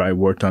made sure I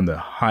worked on the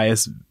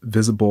highest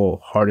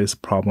visible,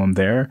 hardest problem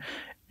there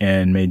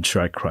and made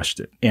sure I crushed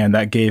it. And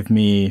that gave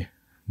me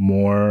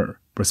more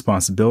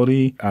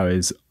responsibility. I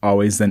was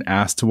always then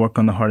asked to work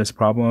on the hardest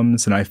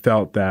problems. And I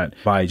felt that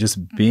by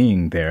just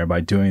being there,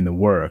 by doing the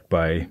work,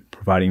 by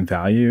providing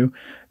value,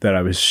 that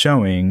I was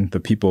showing the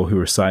people who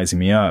were sizing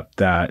me up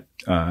that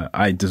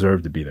I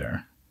deserved to be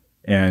there.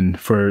 And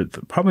for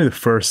probably the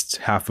first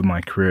half of my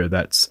career,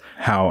 that's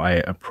how I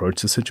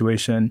approached the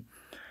situation.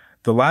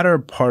 The latter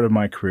part of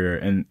my career,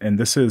 and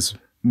this is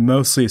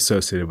mostly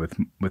associated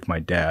with my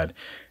dad.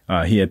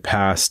 He had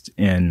passed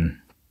in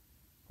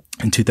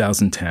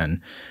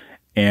 2010.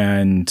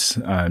 And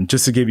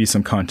just to give you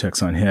some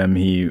context on him,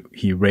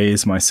 he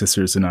raised my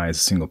sisters and I as a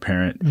single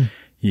parent.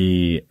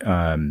 He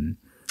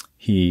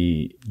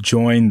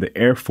joined the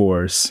Air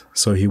Force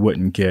so he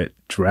wouldn't get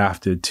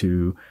drafted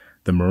to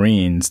the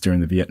Marines during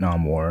the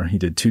Vietnam War. He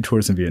did 2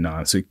 tours in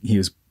Vietnam. So he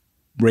was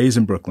raised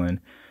in Brooklyn.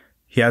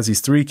 He has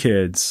these 3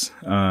 kids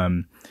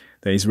that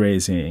he's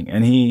raising.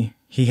 And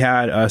he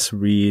had us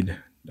read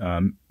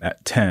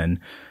at 10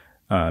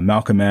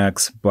 Malcolm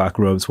X, Black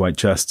Robes, White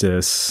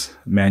Justice,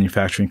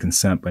 Manufacturing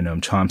Consent by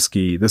Noam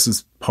Chomsky. This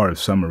is part of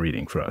summer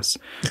reading for us.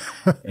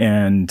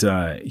 And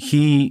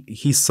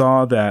he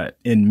saw that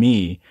in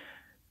me,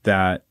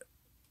 that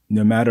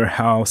no matter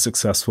how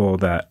successful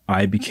that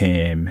I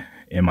became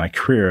in my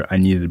career, I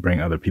needed to bring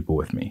other people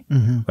with me.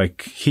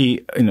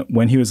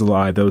 When he was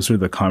alive, those were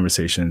the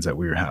conversations that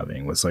we were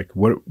having, was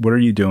what are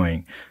you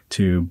doing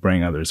to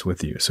bring others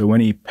with you? So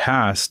when he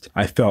passed,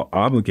 I felt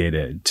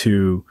obligated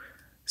to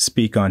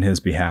speak on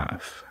his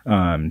behalf,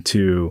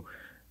 to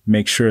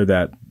make sure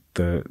that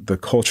the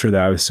culture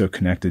that I was so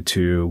connected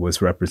to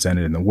was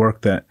represented in the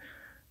work that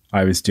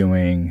I was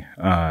doing.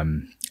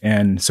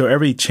 And so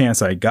every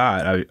chance I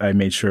got, I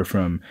made sure,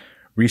 from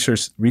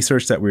research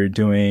that we were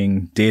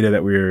doing, data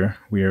that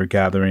we were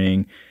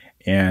gathering,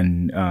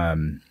 and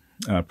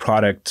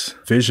product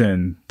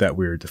vision that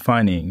we were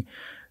defining,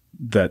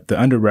 that the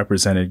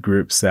underrepresented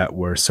groups that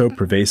were so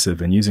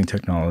pervasive in using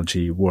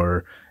technology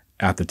were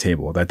at the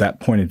table, that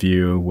point of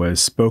view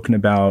was spoken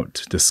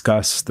about,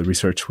 discussed, the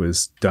research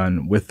was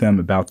done with them,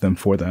 about them,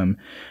 for them,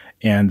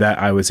 and that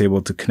I was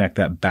able to connect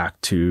that back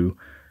to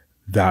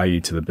value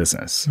to the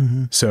business.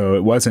 So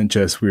it wasn't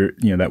just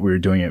that we were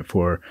doing it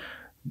for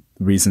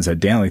reasons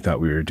that Dantley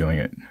thought we were doing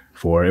it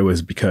for. It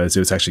was because it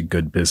was actually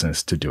good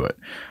business to do it.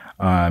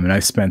 And I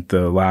spent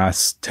the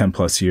last 10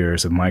 plus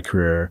years of my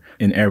career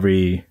in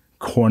every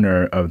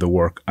corner of the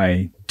work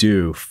I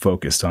do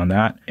focused on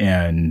that,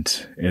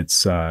 and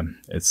it's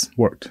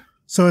worked.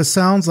 So it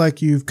sounds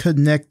like you've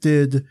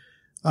connected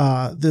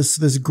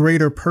this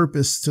greater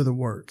purpose to the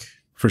work.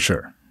 For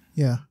sure.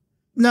 Yeah.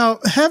 Now,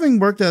 having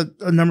worked at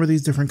a number of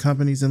these different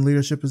companies in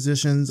leadership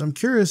positions, I'm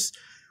curious,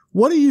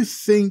 what do you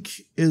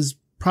think is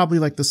probably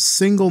like the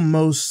single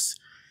most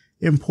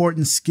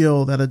important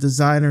skill that a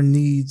designer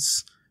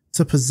needs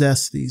to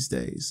possess these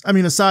days? I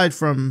mean, aside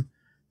from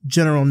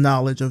general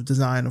knowledge of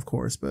design, of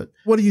course, but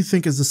what do you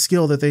think is the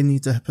skill that they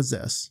need to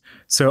possess?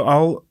 So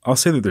I'll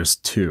say that there's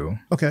two.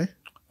 Okay.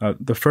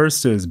 The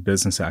first is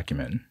business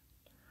acumen.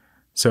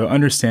 So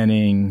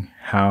understanding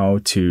how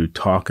to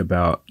talk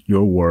about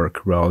your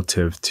work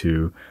relative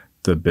to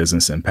the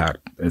business impact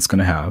it's going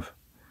to have.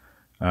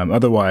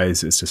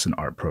 Otherwise, it's just an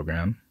art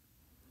program.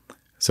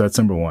 So that's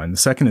number one. The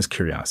second is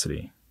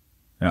curiosity.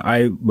 Now,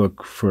 I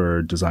look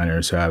for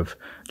designers who have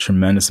a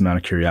tremendous amount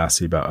of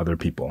curiosity about other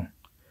people.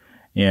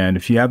 And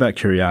if you have that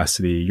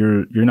curiosity,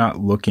 you're not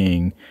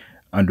looking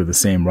under the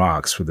same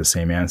rocks for the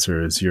same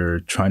answers. You're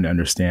trying to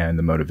understand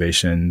the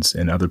motivations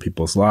in other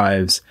people's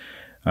lives.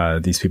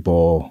 These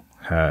people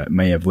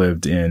may have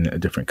lived in a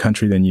different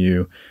country than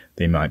you.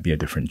 They might be a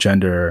different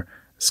gender,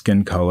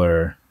 skin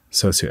color,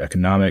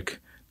 socioeconomic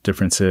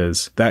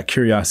differences. That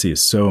curiosity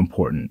is so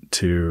important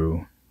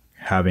to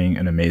having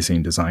an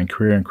amazing design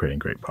career and creating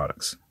great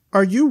products.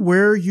 Are you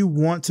where you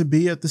want to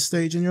be at this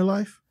stage in your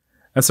life?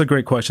 That's a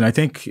great question. I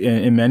think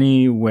in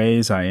many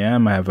ways I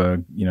am. I have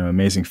a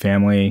amazing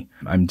family.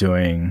 I'm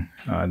doing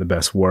the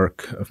best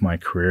work of my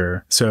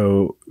career.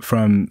 So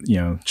from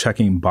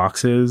checking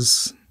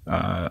boxes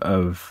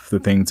of the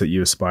things that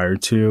you aspire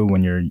to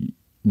when you're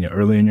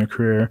early in your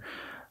career,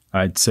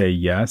 I'd say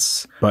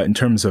yes. But in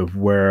terms of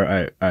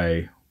where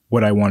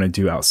what I want to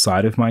do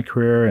outside of my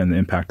career and the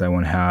impact I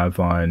want to have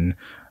on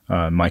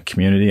my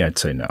community, I'd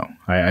say no.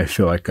 I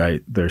feel like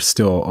there's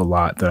still a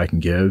lot that I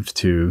can give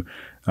to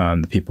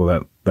the people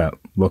that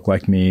look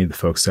like me, the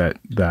folks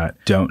that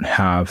don't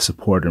have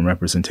support and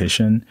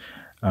representation.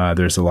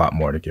 There's a lot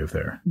more to give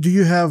there. Do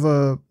you have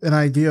an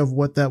idea of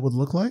what that would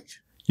look like?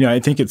 I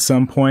think at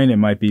some point it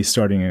might be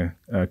starting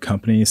a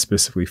company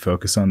specifically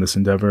focused on this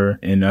endeavor.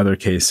 In other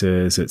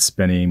cases, it's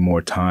spending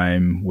more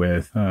time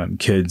with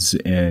kids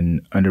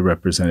in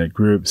underrepresented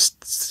groups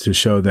to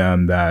show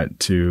them that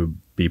to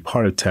be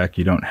part of tech,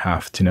 you don't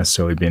have to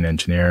necessarily be an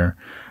engineer.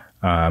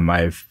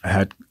 I've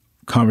had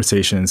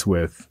conversations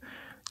with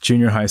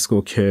junior high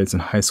school kids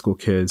and high school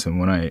kids, and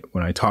when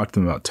I talk to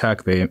them about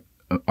tech, they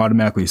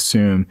automatically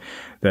assume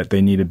that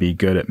they need to be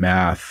good at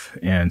math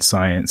and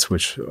science,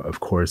 which of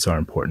course are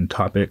important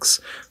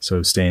topics.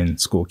 So stay in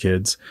school,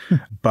 kids.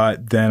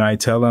 But then I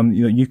tell them,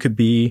 you could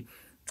be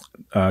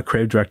a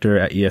creative director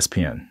at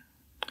ESPN.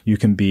 You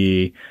can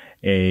be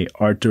a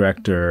art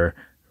director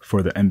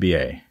for the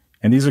NBA.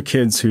 And these are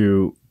kids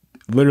who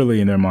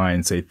literally in their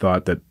minds, they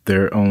thought that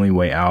their only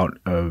way out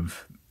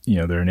of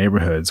their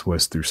neighborhoods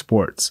was through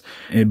sports.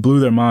 It blew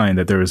their mind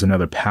that there was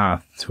another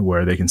path to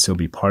where they can still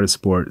be part of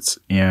sports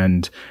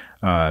and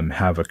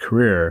have a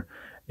career.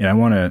 And I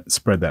want to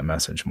spread that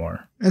message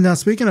more. And now,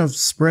 speaking of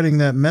spreading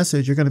that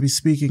message, you're going to be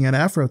speaking at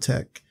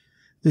Afrotech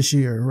this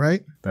year,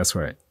 right? That's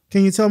right.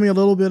 Can you tell me a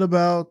little bit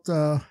about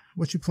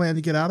what you plan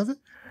to get out of it?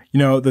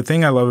 The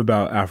thing I love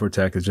about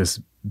Afrotech is just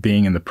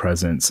being in the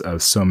presence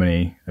of so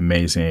many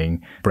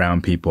amazing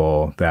brown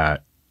people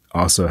that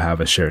also have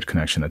a shared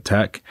connection to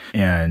tech.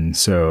 And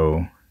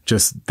so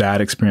just that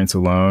experience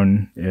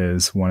alone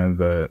is one of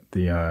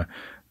the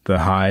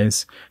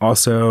highs.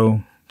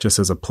 Also, just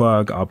as a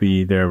plug, I'll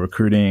be there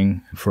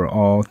recruiting for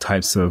all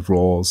types of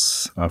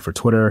roles for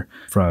Twitter,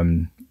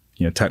 from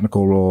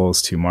technical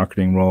roles to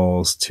marketing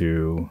roles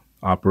to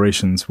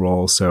operations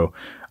roles. So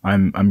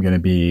I'm going to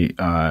be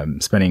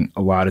spending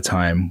a lot of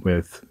time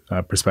with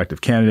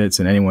prospective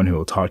candidates and anyone who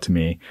will talk to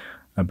me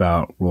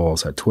about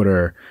roles at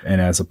Twitter.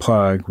 And as a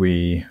plug,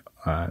 we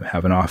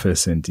have an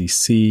office in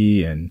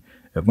DC and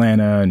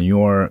Atlanta, New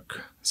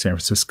York, San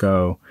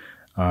Francisco.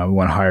 We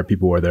want to hire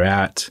people where they're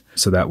at.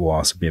 So that will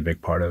also be a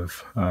big part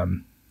of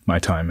my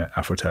time at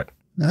Afrotech.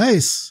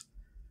 Nice.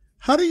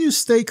 How do you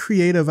stay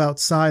creative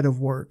outside of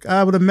work?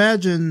 I would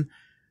imagine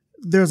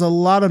there's a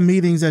lot of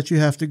meetings that you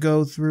have to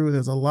go through.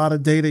 There's a lot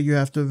of data you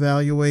have to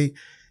evaluate.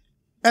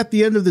 At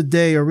the end of the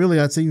day, or really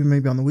I'd say even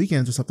maybe on the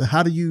weekends or something,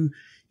 how do you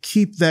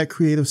keep that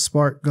creative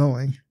spark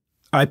going?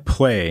 I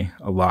play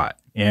a lot.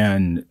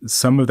 And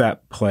some of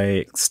that play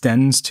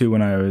extends to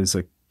when I was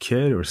a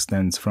kid, or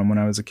extends from when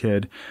I was a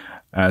kid.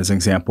 As an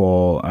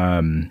example,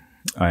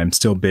 I'm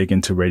still big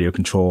into radio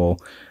control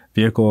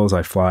vehicles.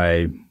 I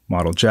fly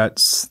model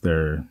jets.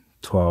 They're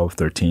 12,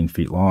 13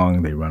 feet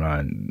long. They run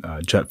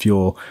on jet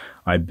fuel.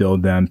 I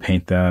build them,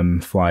 paint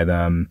them, fly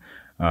them.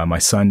 My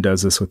son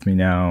does this with me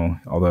now,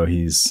 although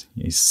he's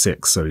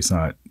 6, so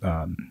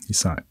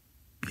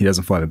he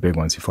doesn't fly the big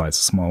ones. He flies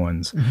the small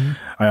ones. Mm-hmm.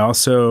 I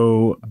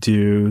also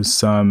do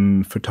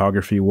some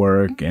photography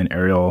work and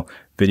aerial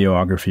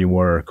videography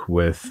work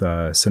with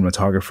a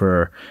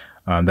cinematographer.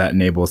 That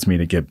enables me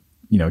to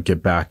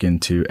get back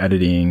into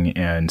editing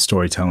and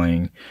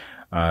storytelling.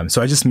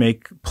 So I just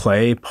make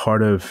play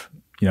part of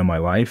my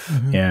life.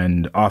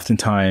 And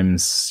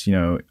oftentimes,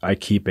 I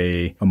keep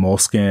a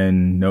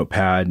moleskin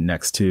notepad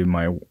next to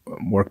my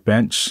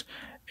workbench,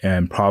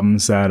 and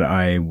problems that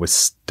I was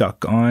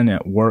stuck on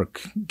at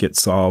work get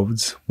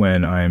solved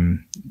when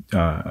I'm,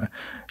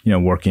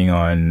 working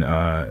on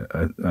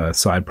a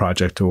side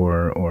project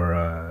or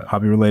a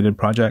hobby related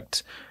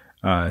project.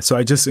 So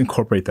I just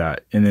incorporate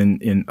that. And then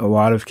in a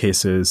lot of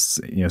cases,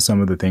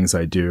 some of the things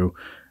I do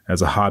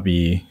as a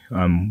hobby,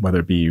 whether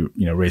it be,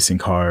 racing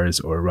cars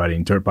or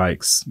riding dirt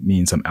bikes,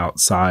 means I'm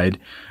outside.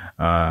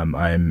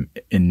 I'm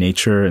in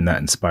nature, and that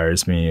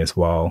inspires me as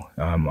well.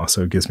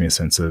 Also gives me a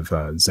sense of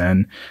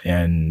zen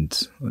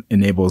and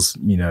enables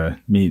me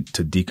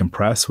to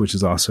decompress, which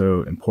is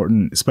also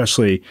important,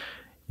 especially,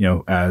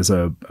 as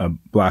a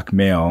Black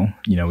male.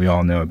 We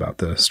all know about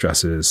the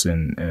stresses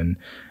and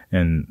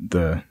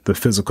the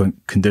physical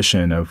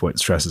condition of what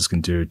stresses can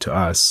do to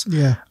us.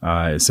 Yeah.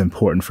 It's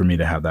important for me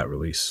to have that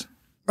release.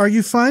 Are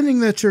you finding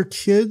that your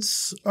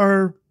kids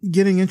are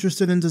getting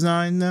interested in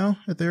design now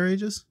at their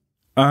ages?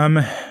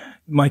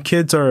 My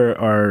kids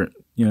are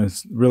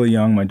really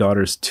young. My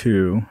daughter's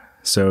 2.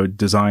 So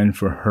design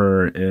for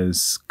her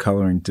is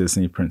coloring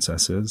Disney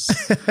princesses.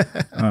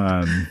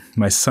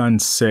 My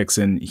son's 6,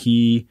 and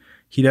he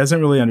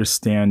doesn't really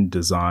understand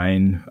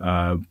design,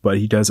 but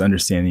he does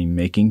understand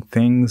making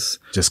things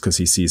just because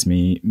he sees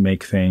me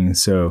make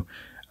things. So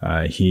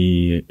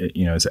he,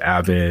 is an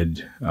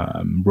avid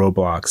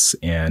Roblox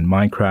and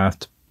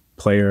Minecraft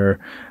player.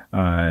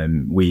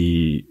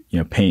 We,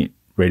 paint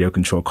radio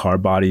control car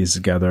bodies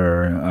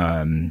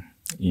together.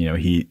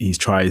 He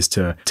tries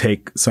to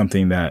take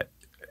something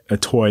a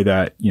toy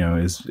that,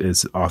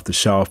 is off the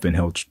shelf, and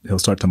he'll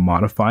start to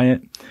modify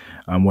it,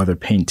 whether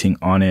painting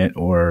on it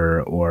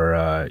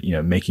or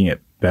making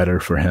it better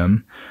for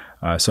him.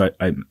 So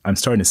I'm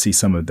starting to see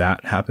some of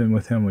that happen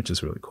with him, which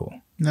is really cool.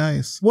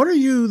 Nice. What are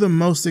you the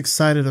most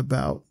excited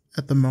about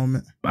at the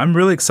moment? I'm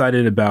really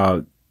excited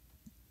about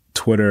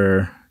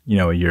Twitter,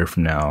 a year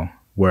from now,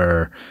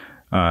 where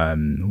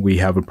we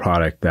have a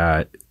product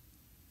that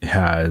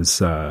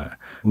has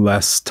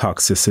less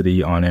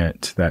toxicity on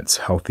it, that's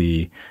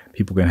healthy.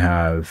 People can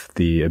have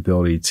the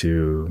ability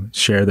to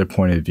share their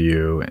point of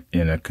view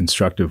in a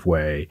constructive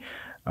way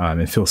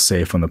and feel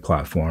safe on the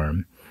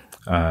platform.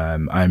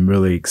 I'm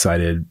really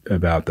excited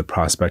about the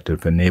prospect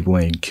of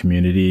enabling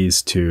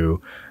communities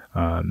to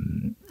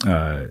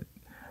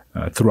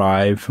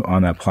thrive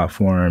on that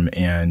platform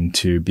and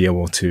to be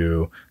able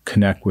to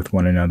connect with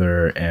one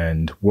another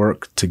and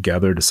work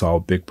together to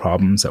solve big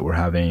problems that we're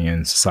having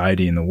in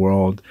society and the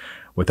world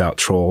without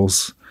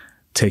trolls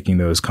taking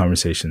those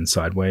conversations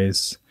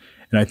sideways.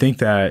 And I think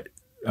that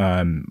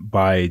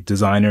by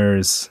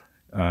designers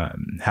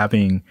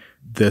having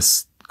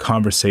this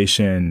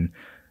conversation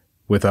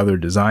with other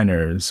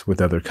designers,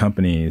 with other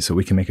companies, so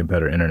we can make a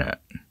better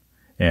internet.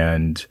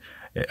 And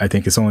I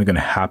think it's only going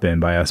to happen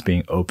by us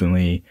being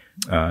openly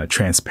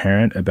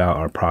transparent about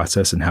our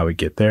process and how we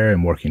get there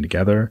and working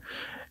together.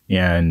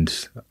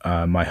 And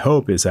my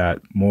hope is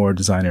that more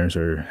designers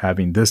are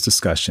having this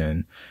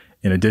discussion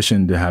in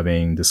addition to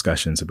having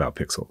discussions about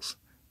pixels.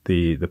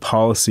 The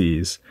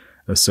policies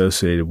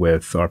associated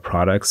with our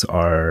products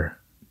are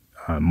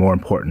more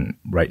important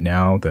right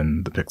now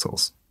than the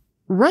pixels.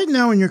 Right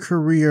now in your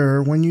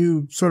career, when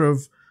you sort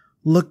of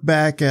look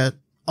back at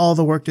all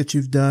the work that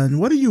you've done,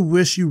 what do you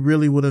wish you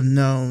really would have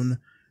known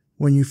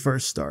when you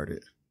first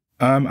started?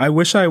 I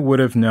wish I would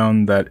have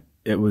known that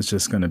it was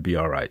just going to be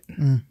all right.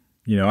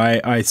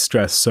 I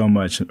stressed so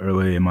much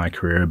early in my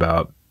career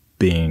about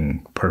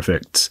being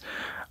perfect,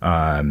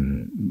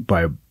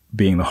 by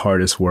being the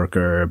hardest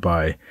worker,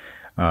 by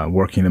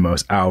working the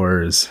most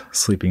hours,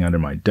 sleeping under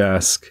my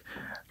desk,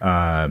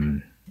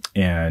 and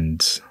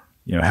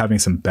having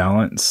some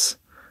balance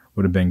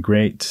would have been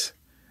great.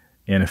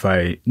 And if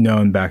I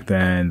known back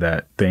then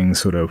that things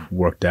sort of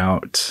worked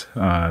out,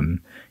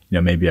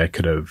 maybe I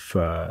could have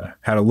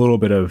had a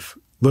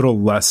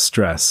little less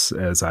stress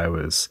as I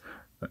was,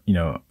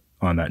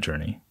 on that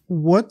journey.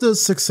 What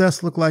does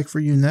success look like for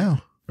you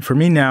now? For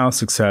me now,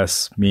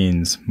 success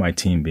means my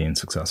team being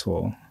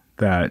successful,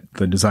 that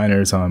the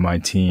designers on my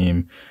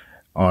team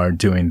are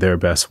doing their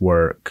best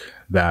work,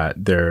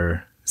 that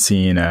they're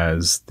seen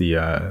as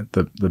the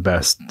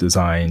best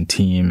design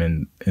team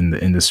in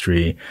the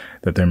industry,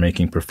 that they're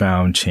making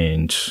profound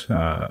change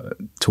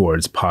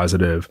towards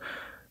positive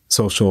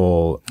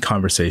social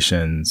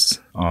conversations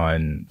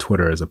on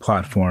Twitter as a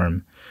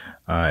platform,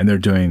 and they're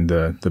doing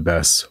the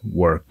best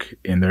work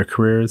in their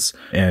careers.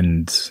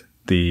 And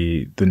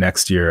the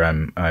next year,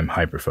 I'm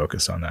hyper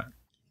focused on that.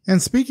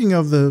 And speaking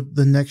of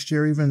the next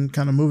year, even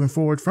kind of moving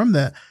forward from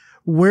that,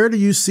 where do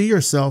you see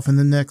yourself in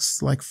the next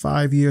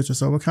 5 years or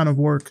so? What kind of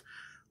work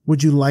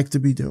would you like to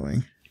be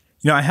doing?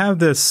 I have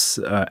this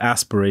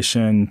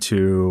aspiration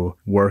to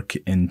work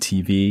in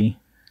TV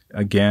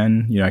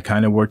again. I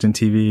kind of worked in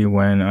TV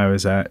when I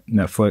was at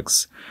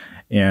Netflix,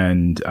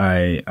 and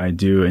I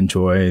do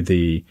enjoy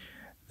the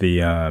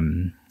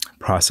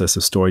process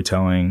of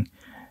storytelling.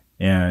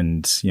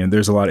 And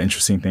there's a lot of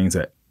interesting things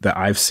that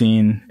I've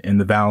seen in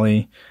the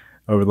Valley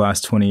over the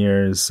last 20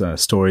 years,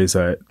 stories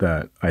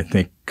that I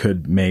think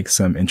could make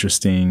some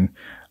interesting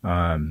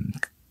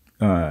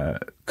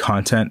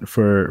content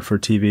for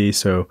TV.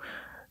 So,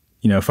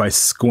 if I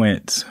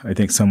squint, I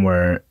think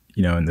somewhere,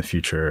 in the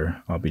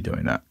future, I'll be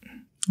doing that.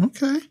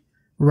 Okay.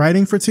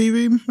 Writing for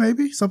TV,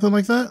 maybe? Something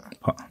like that?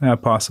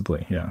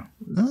 Possibly, yeah.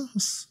 No,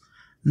 it's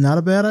not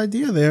a bad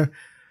idea there.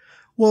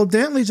 Well,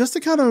 Dantley, just to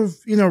kind of,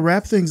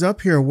 wrap things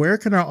up here, where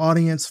can our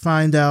audience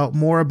find out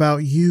more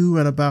about you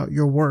and about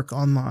your work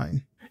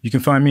online? You can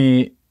find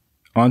me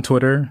on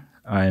Twitter.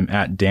 I'm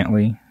at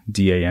Dantley,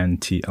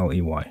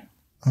 Dantley.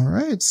 All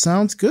right.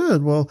 Sounds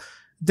good. Well,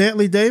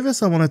 Dantley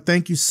Davis, I want to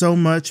thank you so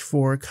much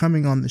for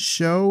coming on the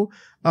show.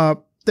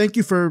 Thank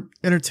you for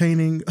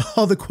entertaining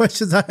all the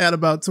questions I had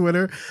about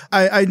Twitter.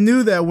 I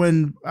knew that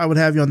when I would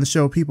have you on the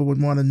show, people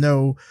would want to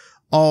know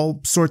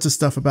all sorts of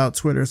stuff about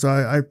Twitter. So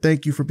I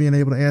thank you for being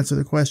able to answer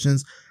the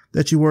questions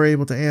that you were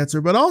able to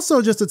answer, but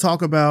also just to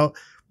talk about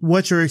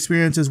what your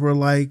experiences were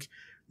like,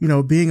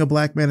 being a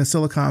Black man in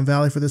Silicon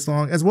Valley for this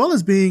long, as well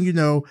as being,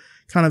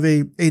 kind of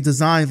a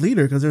design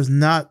leader, because there's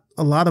not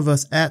a lot of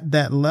us at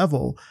that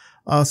level.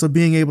 So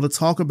being able to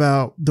talk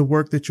about the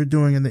work that you're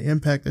doing and the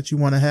impact that you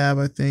want to have,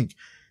 I think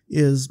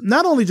is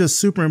not only just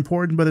super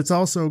important, but it's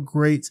also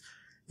great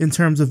in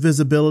terms of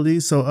visibility.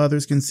 So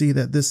others can see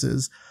that this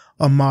is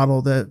a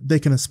model that they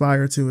can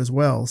aspire to as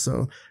well.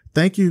 So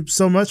thank you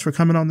so much for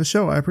coming on the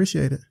show. I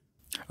appreciate it.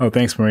 Oh,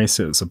 thanks,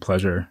 Maurice. It was a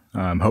pleasure.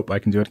 Hope I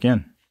can do it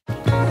again.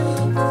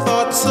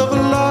 Thoughts of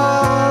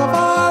love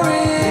are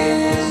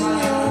in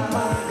your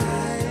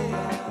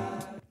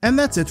mind. And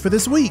that's it for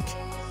this week.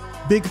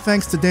 Big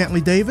thanks to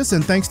Dantley Davis,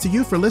 and thanks to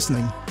you for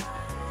listening.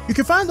 You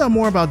can find out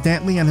more about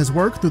Dantley and his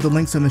work through the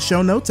links in the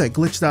show notes at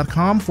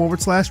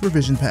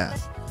glitch.com/Revision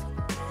Path.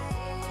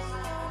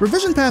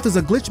 Revision Path is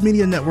a Glitch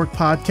Media Network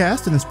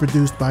podcast and is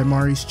produced by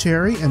Maurice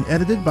Cherry and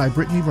edited by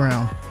Brittani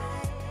Brown.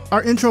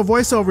 Our intro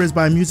voiceover is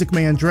by Music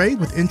Man Dre,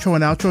 with intro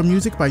and outro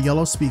music by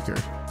Yellow Speaker.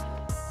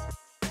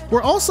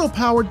 We're also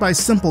powered by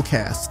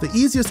Simplecast, the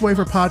easiest way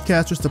for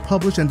podcasters to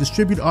publish and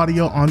distribute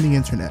audio on the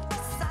internet.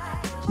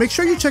 Make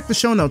sure you check the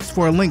show notes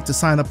for a link to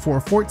sign up for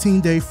a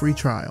 14-day free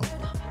trial.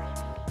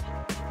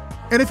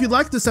 And if you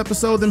liked this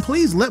episode, then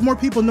please let more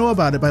people know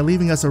about it by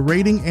leaving us a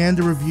rating and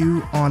a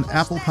review on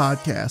Apple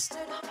Podcasts.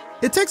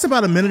 It takes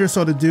about a minute or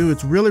so to do.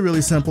 It's really,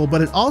 really simple,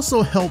 but it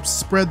also helps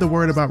spread the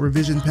word about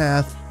Revision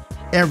Path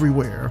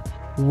everywhere,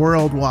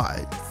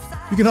 worldwide.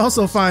 You can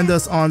also find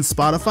us on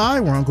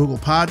Spotify, we're on Google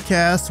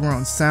Podcasts, we're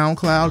on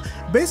SoundCloud,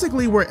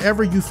 basically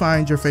wherever you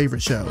find your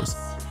favorite shows.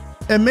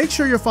 And make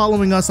sure you're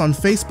following us on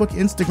Facebook,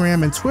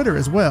 Instagram, and Twitter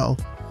as well.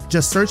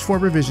 Just search for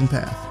Revision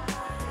Path.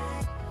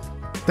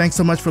 Thanks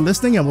so much for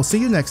listening, and we'll see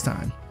you next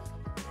time.